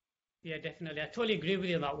 Yeah, definitely. I totally agree with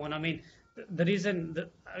you on that one. I mean, the reason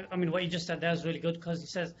that, what you just said there is really good, because he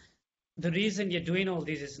says the reason you're doing all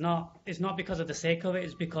these is not because of the sake of it.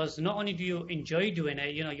 It's because not only do you enjoy doing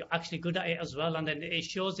it, you're actually good at it as well, and then it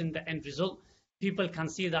shows in the end result. People can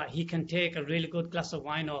see that he can take a really good glass of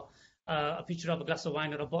wine, or a picture of a glass of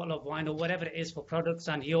wine, or a bottle of wine, or whatever it is for products,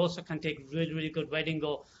 and he also can take really, really good wedding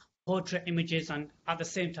or portrait images, and at the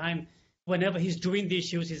same time, whenever he's doing these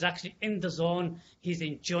shoots, he's actually in the zone, he's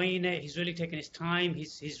enjoying it, he's really taking his time,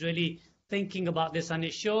 he's really thinking about this, and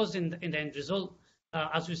it shows in the end result,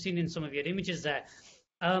 as we've seen in some of your images there.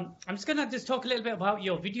 I'm just going to talk a little bit about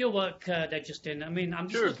your video work there, Justin. I'm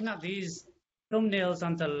just looking at these thumbnails,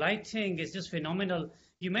 and the lighting is just phenomenal.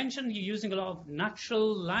 You mentioned you're using a lot of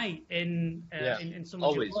natural light in some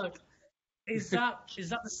of your work. Is that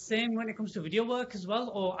the same when it comes to video work as well,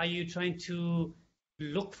 or are you trying to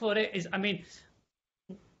look for it?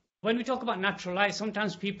 When we talk about natural light,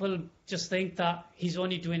 sometimes people just think that he's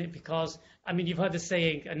only doing it because, you've heard the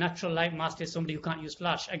saying, a natural light master is somebody who can't use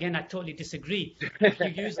flash. Again, I totally disagree. If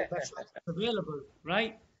you use the best available,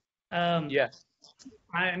 right? Yes.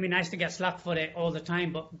 I used to get slack for it all the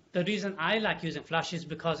time, but the reason I like using flash is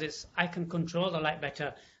because I can control the light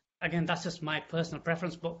better. Again, that's just my personal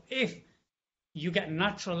preference. But if you get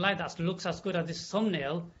natural light that looks as good as this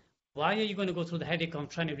thumbnail, why are you going to go through the headache of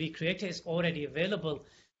trying to recreate it? It's already available.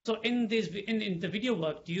 So in the video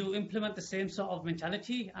work, do you implement the same sort of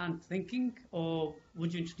mentality and thinking, or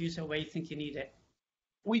would you introduce it where you think you need it?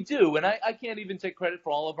 We do, and I can't even take credit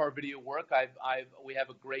for all of our video work. We have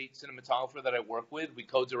a great cinematographer that I work with. We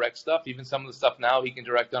co-direct stuff. Even some of the stuff now he can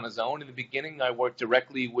direct on his own. In the beginning, I worked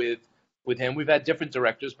directly with him. We've had different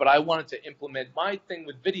directors, but I wanted to implement my thing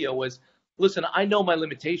with video was listen, I know my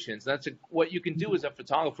limitations. What you can do as a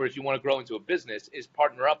photographer if you want to grow into a business is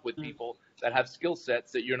partner up with people that have skill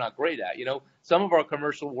sets that you're not great at. Some of our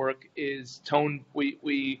commercial work is tone.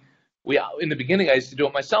 We in the beginning I used to do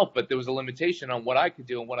it myself, but there was a limitation on what I could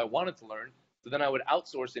do and what I wanted to learn. So then I would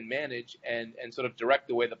outsource and manage and sort of direct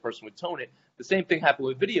the way the person would tone it. The same thing happened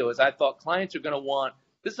with video. As I thought clients are going to want,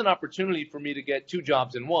 this is an opportunity for me to get 2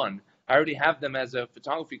 jobs in one. I already have them as a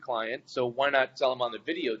photography client, so why not sell them on the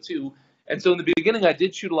video too? And so in the beginning, I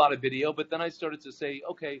did shoot a lot of video, but then I started to say,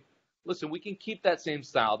 okay, listen, we can keep that same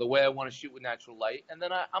style, the way I want to shoot with natural light. And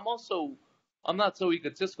then I'm not so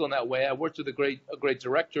egotistical in that way. I worked with a great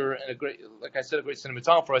director and like I said, a great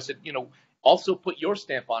cinematographer. I said, also put your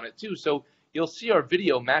stamp on it too. So you'll see our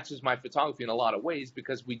video matches my photography in a lot of ways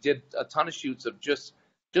because we did a ton of shoots of just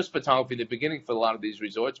photography in the beginning for a lot of these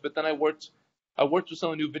resorts. But then I worked with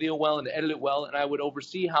someone who knew video well and edited it well, and I would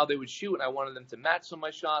oversee how they would shoot, and I wanted them to match some of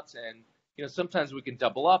my shots. And sometimes we can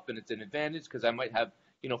double up, and it's an advantage because I might have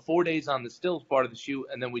 4 days on the stills part of the shoot,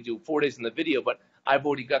 and then we do 4 days in the video. But I've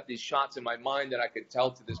already got these shots in my mind that I could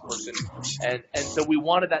tell to this person, and so we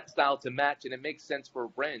wanted that style to match, and it makes sense for a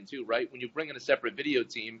brand too, right? When you bring in a separate video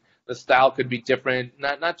team, the style could be different,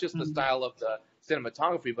 not just the style of the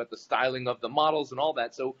cinematography, but the styling of the models and all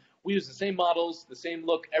that. So we use the same models, the same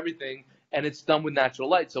look, everything, and it's done with natural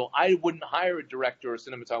light. So I wouldn't hire a director or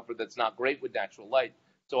cinematographer that's not great with natural light.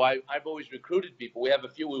 So I've always recruited people. We have a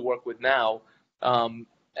few we work with now, and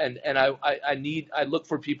I look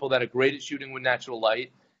for people that are great at shooting with natural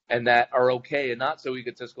light and that are okay and not so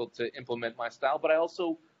egotistical to implement my style. But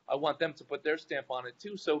I want them to put their stamp on it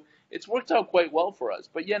too. So it's worked out quite well for us.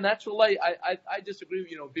 But yeah, natural light, I disagree.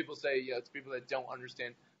 People say it's people that don't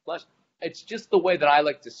understand flash. It's just the way that I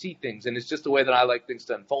like to see things, and it's just the way that I like things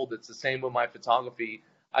to unfold. It's the same with my photography.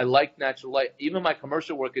 I like natural light. Even my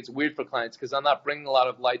commercial work, it's weird for clients because I'm not bringing a lot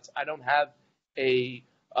of lights. I don't have a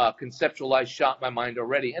conceptualized shot in my mind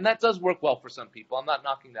already. And that does work well for some people. I'm not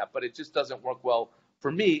knocking that, but it just doesn't work well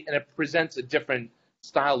for me. And it presents a different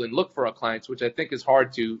style and look for our clients, which I think is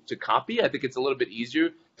hard to copy. I think it's a little bit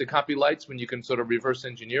easier to copy lights when you can sort of reverse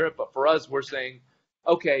engineer it. But for us, we're saying,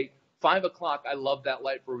 okay, 5 o'clock, I love that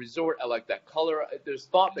light for a resort. I like that color. There's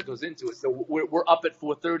thought that goes into it. So we're up at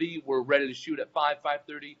 4:30. We're ready to shoot at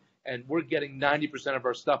 5:30. And we're getting 90% of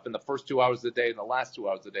our stuff in the first 2 hours of the day and the last 2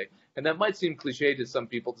 hours of the day. And that might seem cliche to some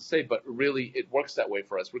people to say, but really it works that way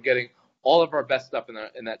for us. We're getting all of our best stuff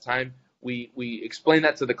in that time. We explain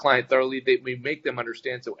that to the client thoroughly. We make them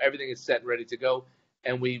understand so everything is set and ready to go.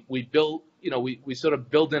 And we build, we sort of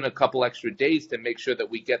build in a couple extra days to make sure that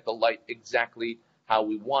we get the light exactly how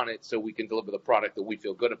we want it so we can deliver the product that we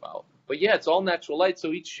feel good about. But yeah, it's all natural light.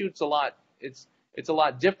 So each shoot's a lot. It's a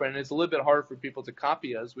lot different. It's a little bit harder for people to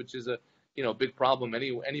copy us, which is a big problem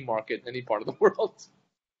any market, any part of the world.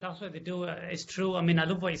 That's what they do. It's true. I mean, I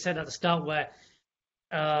love what you said at the start, where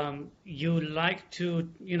you like to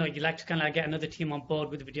kind of get another team on board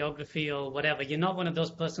with videography or whatever. You're not one of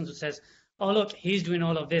those persons who says, "Oh, look, he's doing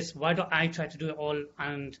all of this. Why don't I try to do it all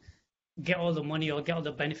and get all the money or get all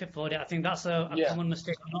the benefit for it?" I think that's a common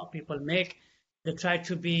mistake a lot of people make. They try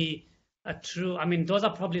to be a true. I mean, those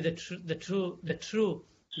are probably the true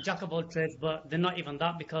jack of all trades, but they're not even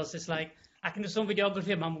that, because it's like, I can do some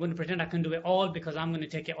videography, but I'm going to pretend I can do it all because I'm going to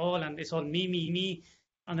take it all, and it's all me.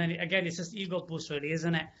 And then again, it's just ego boost, really,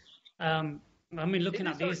 isn't it? I mean, looking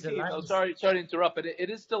at these, sorry to interrupt, but it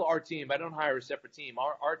is still our team. I don't hire a separate team.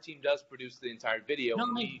 Our team does produce the entire video. No,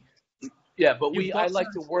 I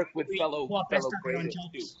like to work with fellow creators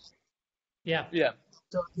too. Yeah.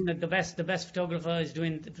 So the best photographer is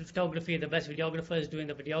doing the photography, the best videographer is doing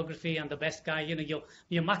the videography, and the best guy,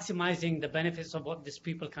 you're maximizing the benefits of what these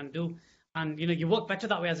people can do, and you work better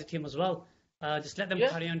that way as a team as well. Just let them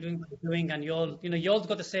carry on doing what they're doing, and you all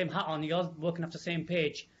got the same hat on, you're all working off the same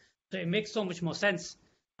page, so it makes so much more sense,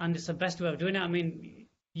 and it's the best way of doing it. I mean,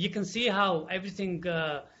 you can see how everything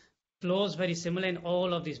flows very similar in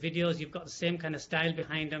all of these videos. You've got the same kind of style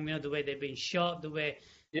behind them, the way they've been shot, the way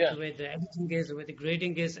the editing is, the way the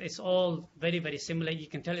grading is. It's all very, very similar. You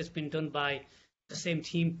can tell it's been done by the same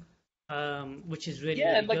team, which is really,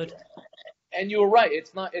 really good. And you're right.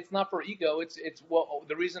 It's not for ego. It's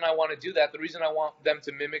the reason I want to do that. The reason I want them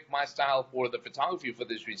to mimic my style for the photography for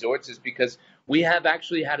these resorts is because we have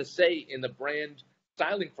actually had a say in the brand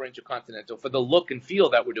styling for Intercontinental, for the look and feel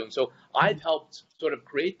that we're doing. So I've helped sort of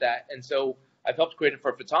create that, and so I've helped create it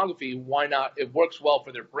for photography. Why not? It works well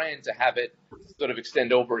for their brand to have it sort of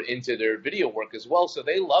extend over into their video work as well. So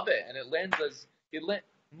they love it, and it lands us.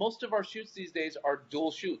 Most of our shoots these days are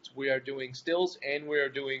dual shoots. We are doing stills and we're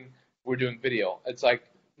doing video. It's like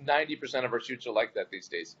 90% of our shoots are like that these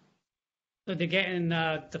days. So they're getting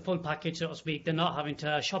the full package, so to speak. They're not having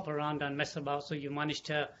to shop around and mess about. So you manage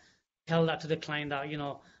to tell that to the client that, we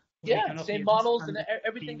Yeah, can offer same you this models and and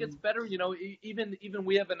everything gets better. Even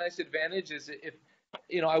we have a nice advantage is if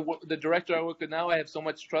the director I work with now, I have so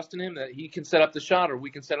much trust in him that he can set up the shot or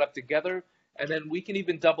we can set up together, and then we can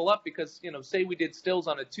even double up because say we did stills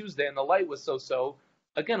on a Tuesday and the light was so.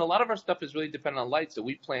 Again, a lot of our stuff is really dependent on light, so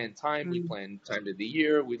we plan time, we plan time of the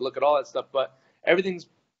year, we look at all that stuff, but everything's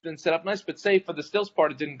been set up nice. But say for the stills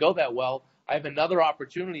part, it didn't go that well. I have another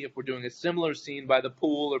opportunity if we're doing a similar scene by the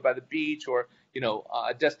pool or by the beach or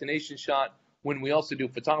a destination shot when we also do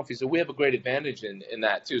photography. So we have a great advantage in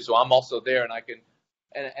that too. So I'm also there and I can,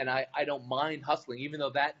 and I don't mind hustling, even though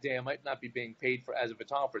that day I might not be being paid for as a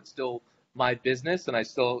photographer. It's still my business and I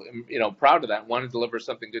still am, proud of that and want to deliver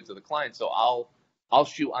something good to the client. So I'll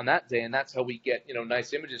shoot on that day and that's how we get,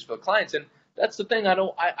 nice images for the clients. And that's the thing.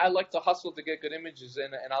 I like to hustle to get good images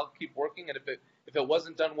and I'll keep working. And if it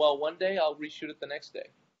wasn't done well one day, I'll reshoot it the next day.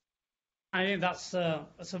 I think that's a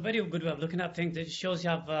very good way of looking at things. It shows you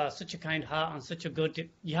have such a kind heart and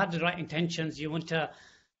you have the right intentions. You want to,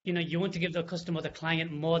 you want to give the customer, the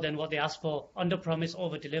client, more than what they ask for, under promise,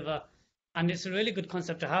 over deliver. And it's a really good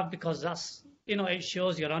concept to have because that's, it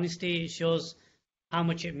shows your honesty. It shows how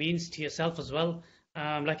much it means to yourself as well.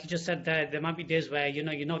 Like you just said, there might be days where, you're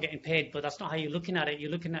not getting paid, but that's not how you're looking at it.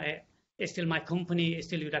 You're looking at it, it's still my company, it's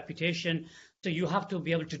still your reputation. So you have to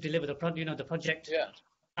be able to deliver the project.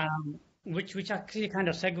 Yeah. Which actually kind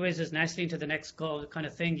of segues us nicely into the next kind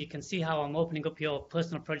of thing. You can see how I'm opening up your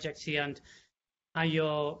personal projects here and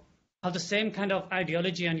how the same kind of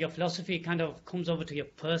ideology and your philosophy kind of comes over to your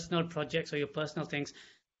personal projects or your personal things.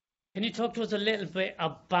 Can you talk to us a little bit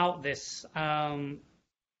about this?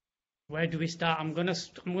 Where do we start? I'm gonna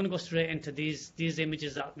go straight into these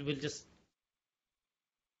images that will just.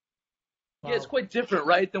 Wow. Yeah, it's quite different,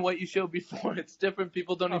 right, than what you showed before. It's different.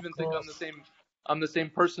 People don't even think I'm the same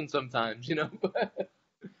person sometimes,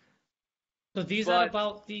 So these are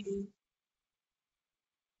about the.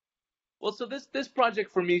 Well, so this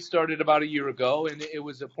project for me started about a year ago, and it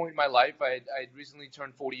was a point in my life. I'd recently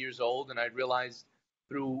turned 40 years old, and I realized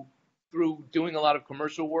through doing a lot of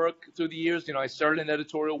commercial work through the years, I started in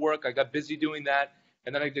editorial work. I got busy doing that,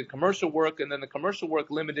 and then I did commercial work, and then the commercial work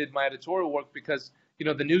limited my editorial work because,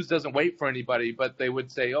 the news doesn't wait for anybody, but they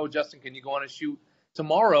would say, "Oh, Justin, can you go on a shoot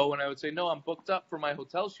tomorrow?" And I would say, "No, I'm booked up for my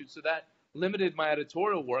hotel shoot." So that limited my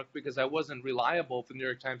editorial work because I wasn't reliable for the New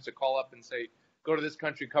York Times to call up and say, "Go to this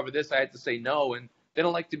country, cover this." I had to say no, and they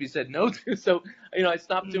don't like to be said no to. So, I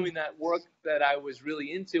stopped doing that work that I was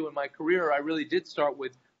really into in my career. I really did start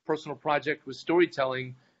with personal project with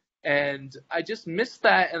storytelling, and I just missed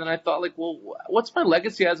that. And then I thought, like, well, what's my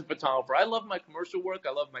legacy as a photographer? I love my commercial work.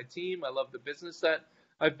 I love my team. I love the business that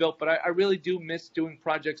I've built, but I really do miss doing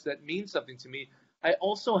projects that mean something to me. I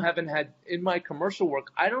also haven't had, in my commercial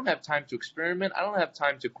work, I don't have time to experiment. I don't have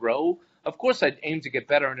time to grow. Of course, I'd aim to get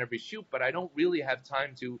better on every shoot, but I don't really have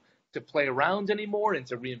time to play around anymore and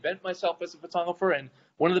to reinvent myself as a photographer. And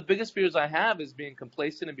one of the biggest fears I have is being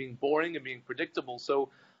complacent and being boring and being predictable. So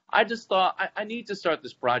I just thought I need to start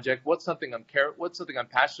this project. What's something I'm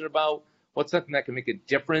passionate about? What's something that can make a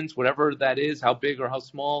difference, whatever that is, how big or how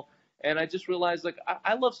small? And I just realized, like,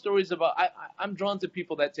 I love stories about. I'm drawn to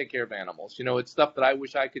people that take care of animals. It's stuff that I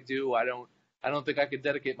wish I could do. I don't think I could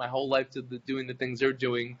dedicate my whole life to doing the things they're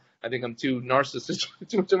doing. I think I'm too narcissist,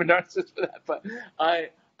 too much of a narcissist for that. But I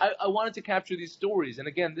wanted to capture these stories. And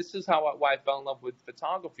again, this is why I fell in love with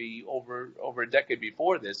photography over a decade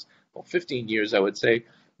before this. Well, 15 years, I would say,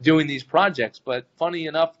 doing these projects. But funny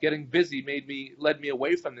enough, getting busy led me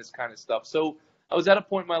away from this kind of stuff. So I was at a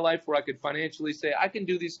point in my life where I could financially say, I can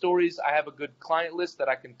do these stories. I have a good client list that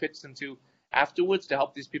I can pitch them to afterwards to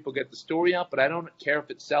help these people get the story out. But I don't care if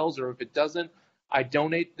it sells or if it doesn't. I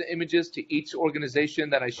donate the images to each organization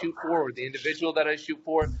that I shoot for or the individual that I shoot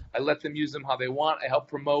for. I let them use them how they want. I help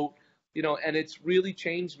promote, and it's really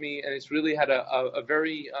changed me, and it's really had a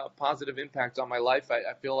very positive impact on my life.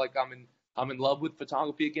 I feel like I'm in love with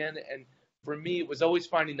photography again. And for me, it was always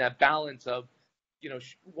finding that balance of,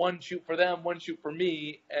 one shoot for them, one shoot for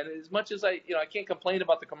me. And as much as I can't complain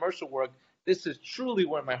about the commercial work, this is truly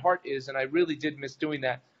where my heart is. And I really did miss doing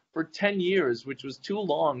that for 10 years, which was too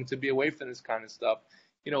long to be away from this kind of stuff.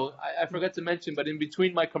 I forgot to mention, but in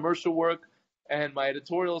between my commercial work and my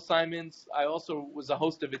editorial assignments, I also was a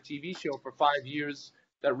host of a TV show for 5 years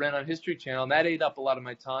that ran on History Channel, and that ate up a lot of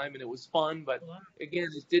my time, and it was fun. But again,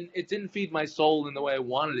 it didn't feed my soul in the way I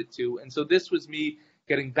wanted it to. And so this was me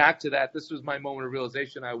getting back to that. This was my moment of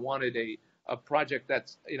realization. I wanted a project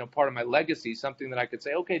that's part of my legacy, something that I could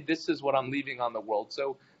say, okay, this is what I'm leaving on the world.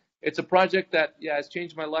 So it's a project that, yeah, has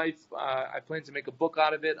changed my life. I plan to make a book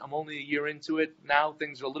out of it. I'm only a year into it. Now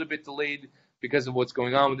things are a little bit delayed because of what's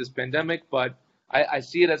going on with this pandemic, but I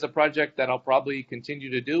see it as a project that I'll probably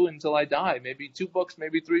continue to do until I die. Maybe 2 books,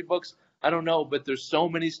 maybe 3 books. I don't know, but there's so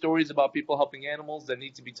many stories about people helping animals that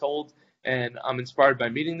need to be told, and I'm inspired by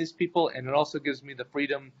meeting these people, and it also gives me the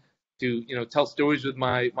freedom to, tell stories with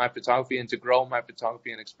my photography and to grow my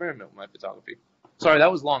photography and experiment with my photography. Sorry,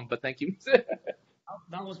 that was long, but thank you.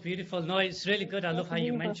 That was beautiful. No, it's really good. I love how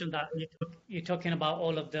you mentioned that. You're talking about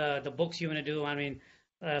all of the books you want to do. I mean,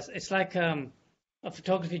 it's like a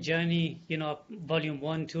photography journey, volume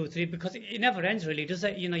 1, 2, 3, because it never ends really, does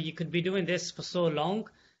it? You could be doing this for so long,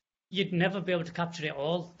 you'd never be able to capture it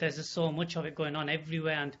all. There's just so much of it going on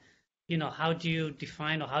everywhere, and how do you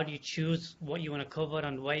define or how do you choose what you want to cover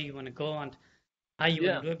and where you want to go and how you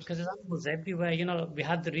want to do it? Because there's animals everywhere. We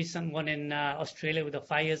had the recent one in Australia with the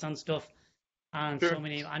fires and stuff, and so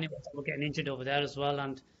many animals were getting injured over there as well,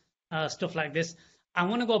 and stuff like this. I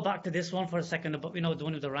want to go back to this one for a second about, the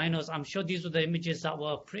one with the rhinos. I'm sure these were the images that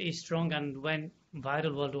were pretty strong and went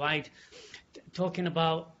viral worldwide, talking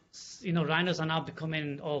about, rhinos are now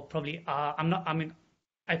becoming, or probably are,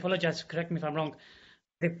 I apologize, correct me if I'm wrong,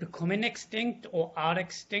 they're becoming extinct or are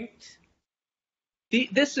extinct?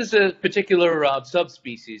 This is a particular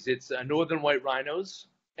subspecies. It's northern white rhinos,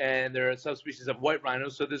 and there are subspecies of white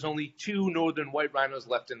rhinos. So there's only 2 northern white rhinos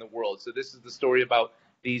left in the world. So this is the story about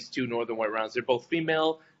these 2 northern white rhinos. They're both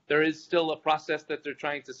female. There is still a process that they're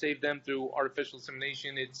trying to save them through artificial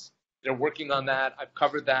insemination. They're working on that. I've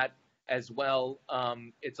covered that as well.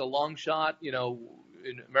 It's a long shot. In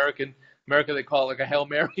America they call it like a Hail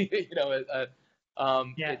Mary.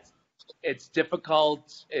 It's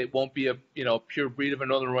difficult. It won't be a pure breed of a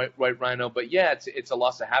northern white rhino, but yeah, it's a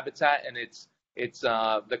loss of habitat, and it's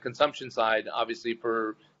the consumption side, obviously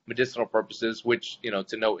for medicinal purposes, which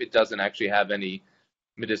to note, it doesn't actually have any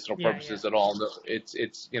medicinal purposes at all.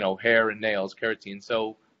 It's hair and nails, keratin.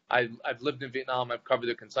 So I've lived in Vietnam. I've covered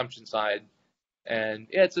the consumption side, and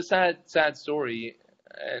yeah, it's a sad story,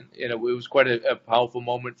 and it was quite a powerful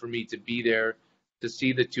moment for me to be there to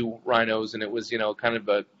see the 2 rhinos, and it was kind of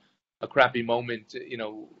a crappy moment,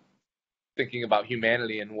 thinking about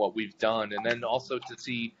humanity and what we've done, and then also to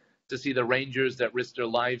see the rangers that risked their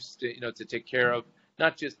lives to take care of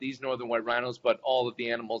not just these northern white rhinos, but all of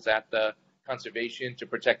the animals at the conservation to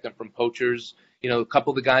protect them from poachers. A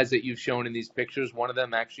couple of the guys that you've shown in these pictures, one of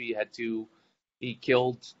them actually he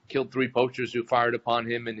killed 3 poachers who fired upon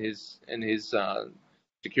him and his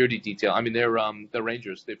security detail. I mean, they're the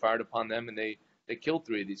rangers. They fired upon them and they killed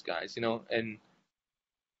 3 of these guys. And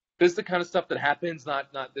this is the kind of stuff that happens,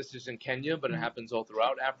 not this is in Kenya, but it happens all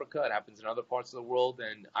throughout Africa. It happens in other parts of the world.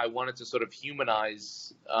 And I wanted to sort of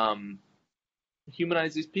humanize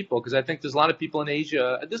these people, because I think there's a lot of people in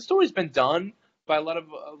Asia. This story's been done by a lot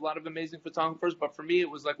of amazing photographers, but for me, it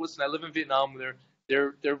was like, listen, I live in Vietnam.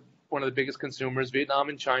 They're one of the biggest consumers, Vietnam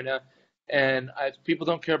and China. And if people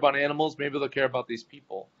don't care about animals, maybe they'll care about these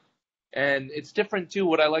people. And it's different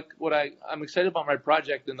too. I'm excited about my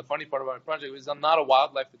project, and the funny part about my project is I'm not a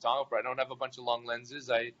wildlife photographer. I don't have a bunch of long lenses.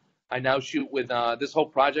 I now shoot with this whole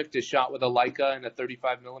project is shot with a Leica and a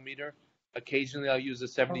 35 millimeter. Occasionally I'll use a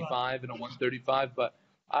 75 and a 135, but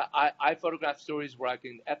I photograph stories where I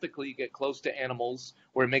can ethically get close to animals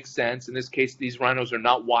where it makes sense. In this case, these rhinos are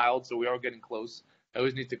not wild, so we are getting close. I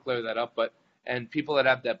always need to clear that up. And people that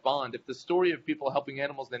have that bond, if the story of people helping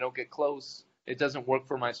animals, they don't get close, it doesn't work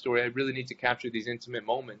for my story. I really need to capture these intimate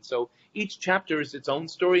moments. So each chapter is its own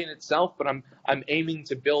story in itself, but I'm aiming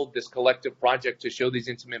to build this collective project to show these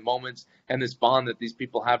intimate moments and this bond that these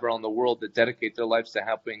people have around the world that dedicate their lives to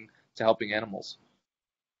helping animals.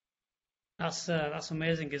 That's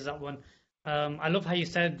amazing, is that one. I love how you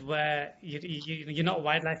said where you're not a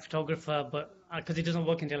wildlife photographer, but because it doesn't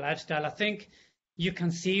work into lifestyle. I think you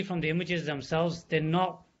can see from the images themselves, they're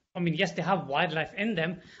not. I mean, yes, they have wildlife in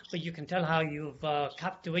them, but you can tell how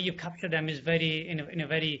the way you've captured them is very in a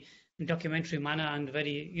very documentary manner and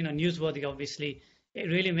very newsworthy. Obviously, it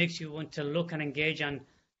really makes you want to look and engage and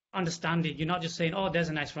understand it. You're not just saying, "Oh, there's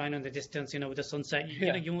a nice rhino in the distance," with the sunset.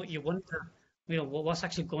 You wonder, what's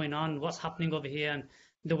actually going on, what's happening over here, and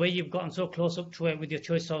the way you've gotten so close up to it with your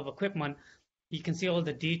choice of equipment, you can see all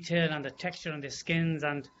the detail and the texture on the skins,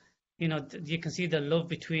 and you can see the love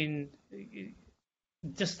between.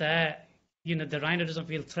 Just there, the rhino doesn't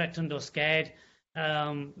feel threatened or scared.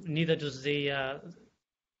 Neither does the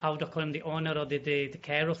how do I call him, the owner or the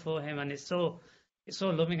carer for him, and it's so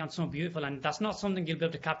loving and so beautiful. And that's not something you'll be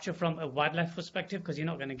able to capture from a wildlife perspective, because you're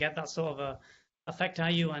not going to get that sort of a effect, are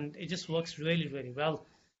you? And it just works really, really well.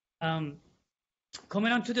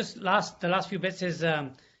 Coming on to the last few bits is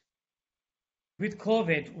with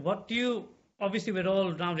COVID, what do you, obviously we're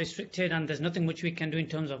all now restricted and there's nothing much we can do in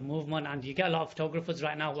terms of movement, and you get a lot of photographers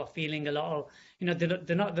right now who are feeling a lot of,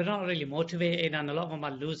 they're not really motivated, and a lot of them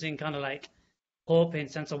are losing kind of like hope in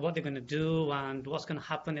sense of what they're going to do and what's going to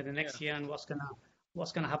happen in the next year and what's going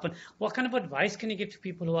to happen. What kind of advice can you give to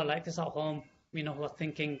people who are like this at home, who are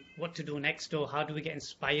thinking what to do next, or how do we get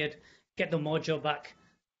inspired, get the mojo back?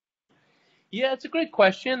 Yeah, it's a great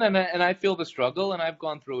question, and I feel the struggle, and I've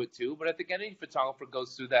gone through it too. But I think any photographer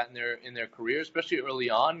goes through that in their career, especially early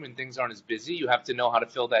on when things aren't as busy. You have to know how to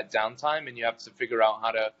fill that downtime, and you have to figure out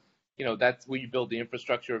how to, that's where you build the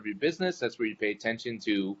infrastructure of your business. That's where you pay attention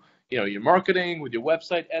to, your marketing with your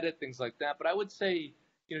website edit, things like that. But I would say,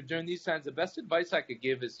 during these times, the best advice I could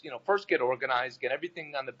give is, first get organized, get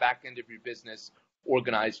everything on the back end of your business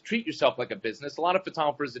organized, treat yourself like a business. A lot of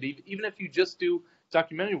photographers that even if you just do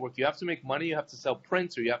documentary work, you have to make money, you have to sell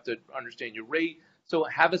prints, or you have to understand your rate. So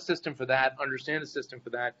have a system for that, understand a system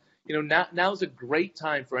for that. Now is a great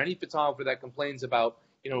time for any photographer that complains about,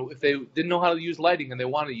 if they didn't know how to use lighting and they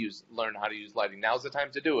want to learn how to use lighting. Now's the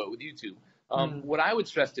time to do it with YouTube. What I would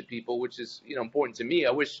stress to people, which is, important to me,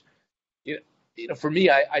 I wish, for me,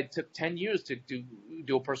 I took 10 years to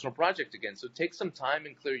do a personal project again. So take some time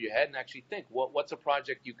and clear your head and actually think, what's a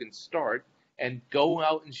project you can start and go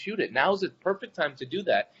out and shoot it. Now is the perfect time to do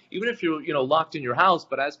that. Even if you're, locked in your house,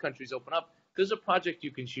 but as countries open up, there's a project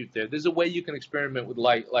you can shoot there. There's a way you can experiment with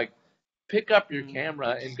light, like pick up your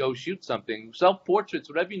camera and go shoot something, self-portraits,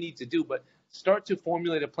 whatever you need to do, but start to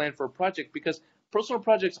formulate a plan for a project, because personal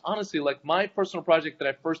projects, honestly, like my personal project that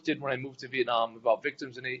I first did when I moved to Vietnam about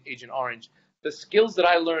victims in Agent Orange, the skills that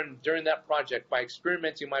I learned during that project by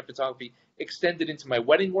experimenting my photography extended into my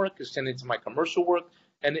wedding work, extended into my commercial work,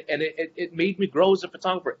 and it made me grow as a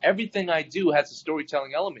photographer. Everything I do has a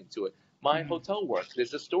storytelling element to it. My hotel work,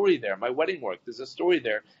 there's a story there. My wedding work, there's a story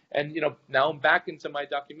there. And, now I'm back into my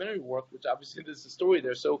documentary work, which obviously there's a story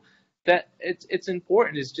there. So that it's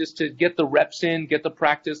important is just to get the reps in, get the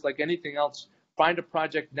practice like anything else. Find a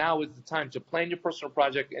project. Now is the time to plan your personal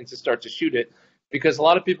project and to start to shoot it. Because a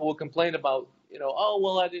lot of people will complain about, oh,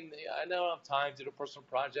 well, I don't have time to do a personal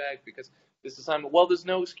project because this assignment. Well, there's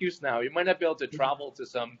no excuse now. You might not be able to travel to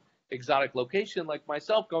some exotic location like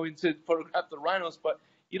myself going to photograph the rhinos, but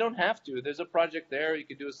you don't have to. There's a project there. You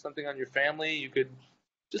could do something on your family. You could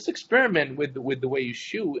just experiment with the way you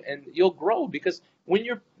shoot, and you'll grow. Because when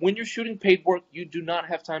you're shooting paid work, you do not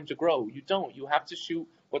have time to grow. You don't. You have to shoot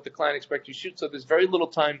what the client expects you to shoot. So there's very little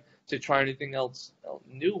time to try anything else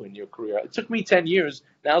new in your career. It took me 10 years.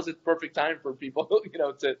 Now's the perfect time for people,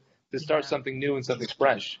 to start something new and something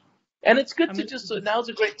fresh. And it's good now's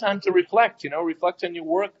a great time to reflect, reflect on your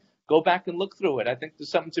work, go back and look through it. I think there's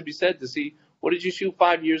something to be said to see, what did you shoot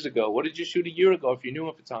 5 years ago? What did you shoot a year ago if you're new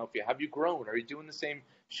in photography? Have you grown? Are you doing the same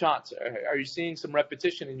shots? Are you seeing some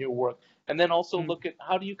repetition in your work? And then also look at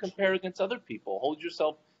how do you compare against other people? Hold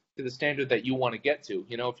yourself to the standard that you want to get to.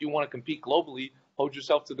 If you want to compete globally, hold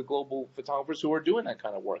yourself to the global photographers who are doing that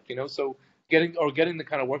kind of work, so getting the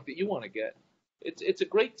kind of work that you want to get. It's a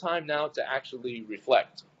great time now to actually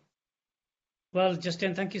reflect. Well,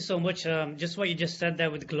 Justin, thank you so much. Just what you just said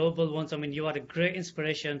there with global ones, I mean, you are a great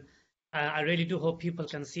inspiration. I really do hope people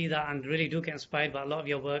can see that and really do get inspired by a lot of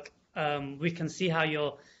your work. We can see how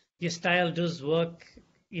your style does work,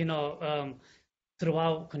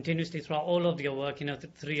 continuously throughout all of your work,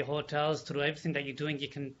 through your hotels, through everything that you're doing.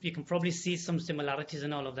 You can probably see some similarities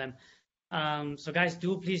in all of them. So guys,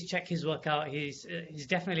 do please check his work out. He's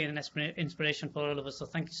definitely an inspiration for all of us. So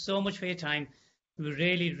thank you so much for your time. We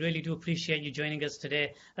really, really do appreciate you joining us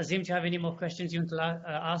today. Azim, do you have any more questions you want to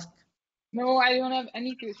ask? No, I don't have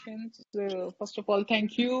any questions. First of all,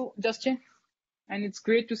 thank you, Justin. And it's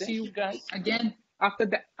great to see you guys again after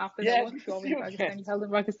the workshop in Pakistan, held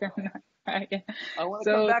in Pakistan.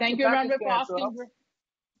 So thank you, Ranbir, for asking.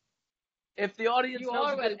 If the audience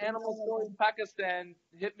knows about animal story in Pakistan,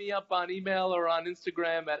 hit me up on email or on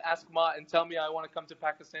Instagram at Ask Mott and tell me I want to come to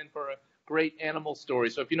Pakistan for a great animal story.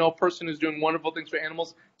 So if you know a person who's doing wonderful things for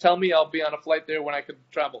animals, tell me. I'll be on a flight there when I could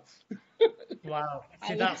travel. Wow.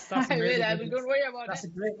 See, that's amazing. I will. Don't worry about that's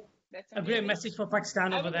that. That's a great message for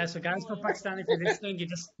Pakistan over there. So guys, for Pakistan, if you're listening, you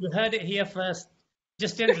heard it here first.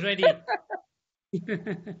 Justin's ready.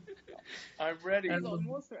 I'm ready.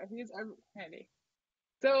 He's ready.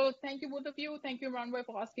 So thank you, both of you. Thank you, Ranbir,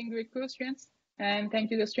 for asking great questions. And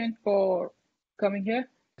thank you, Justin, for coming here.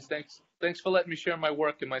 Thanks for letting me share my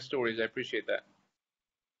work and my stories. I appreciate that.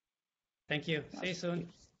 Thank you. See you soon.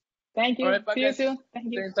 Thank you. All right, bye, See guys. you soon. Thank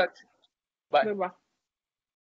you. Stay in touch. Bye. Goodbye.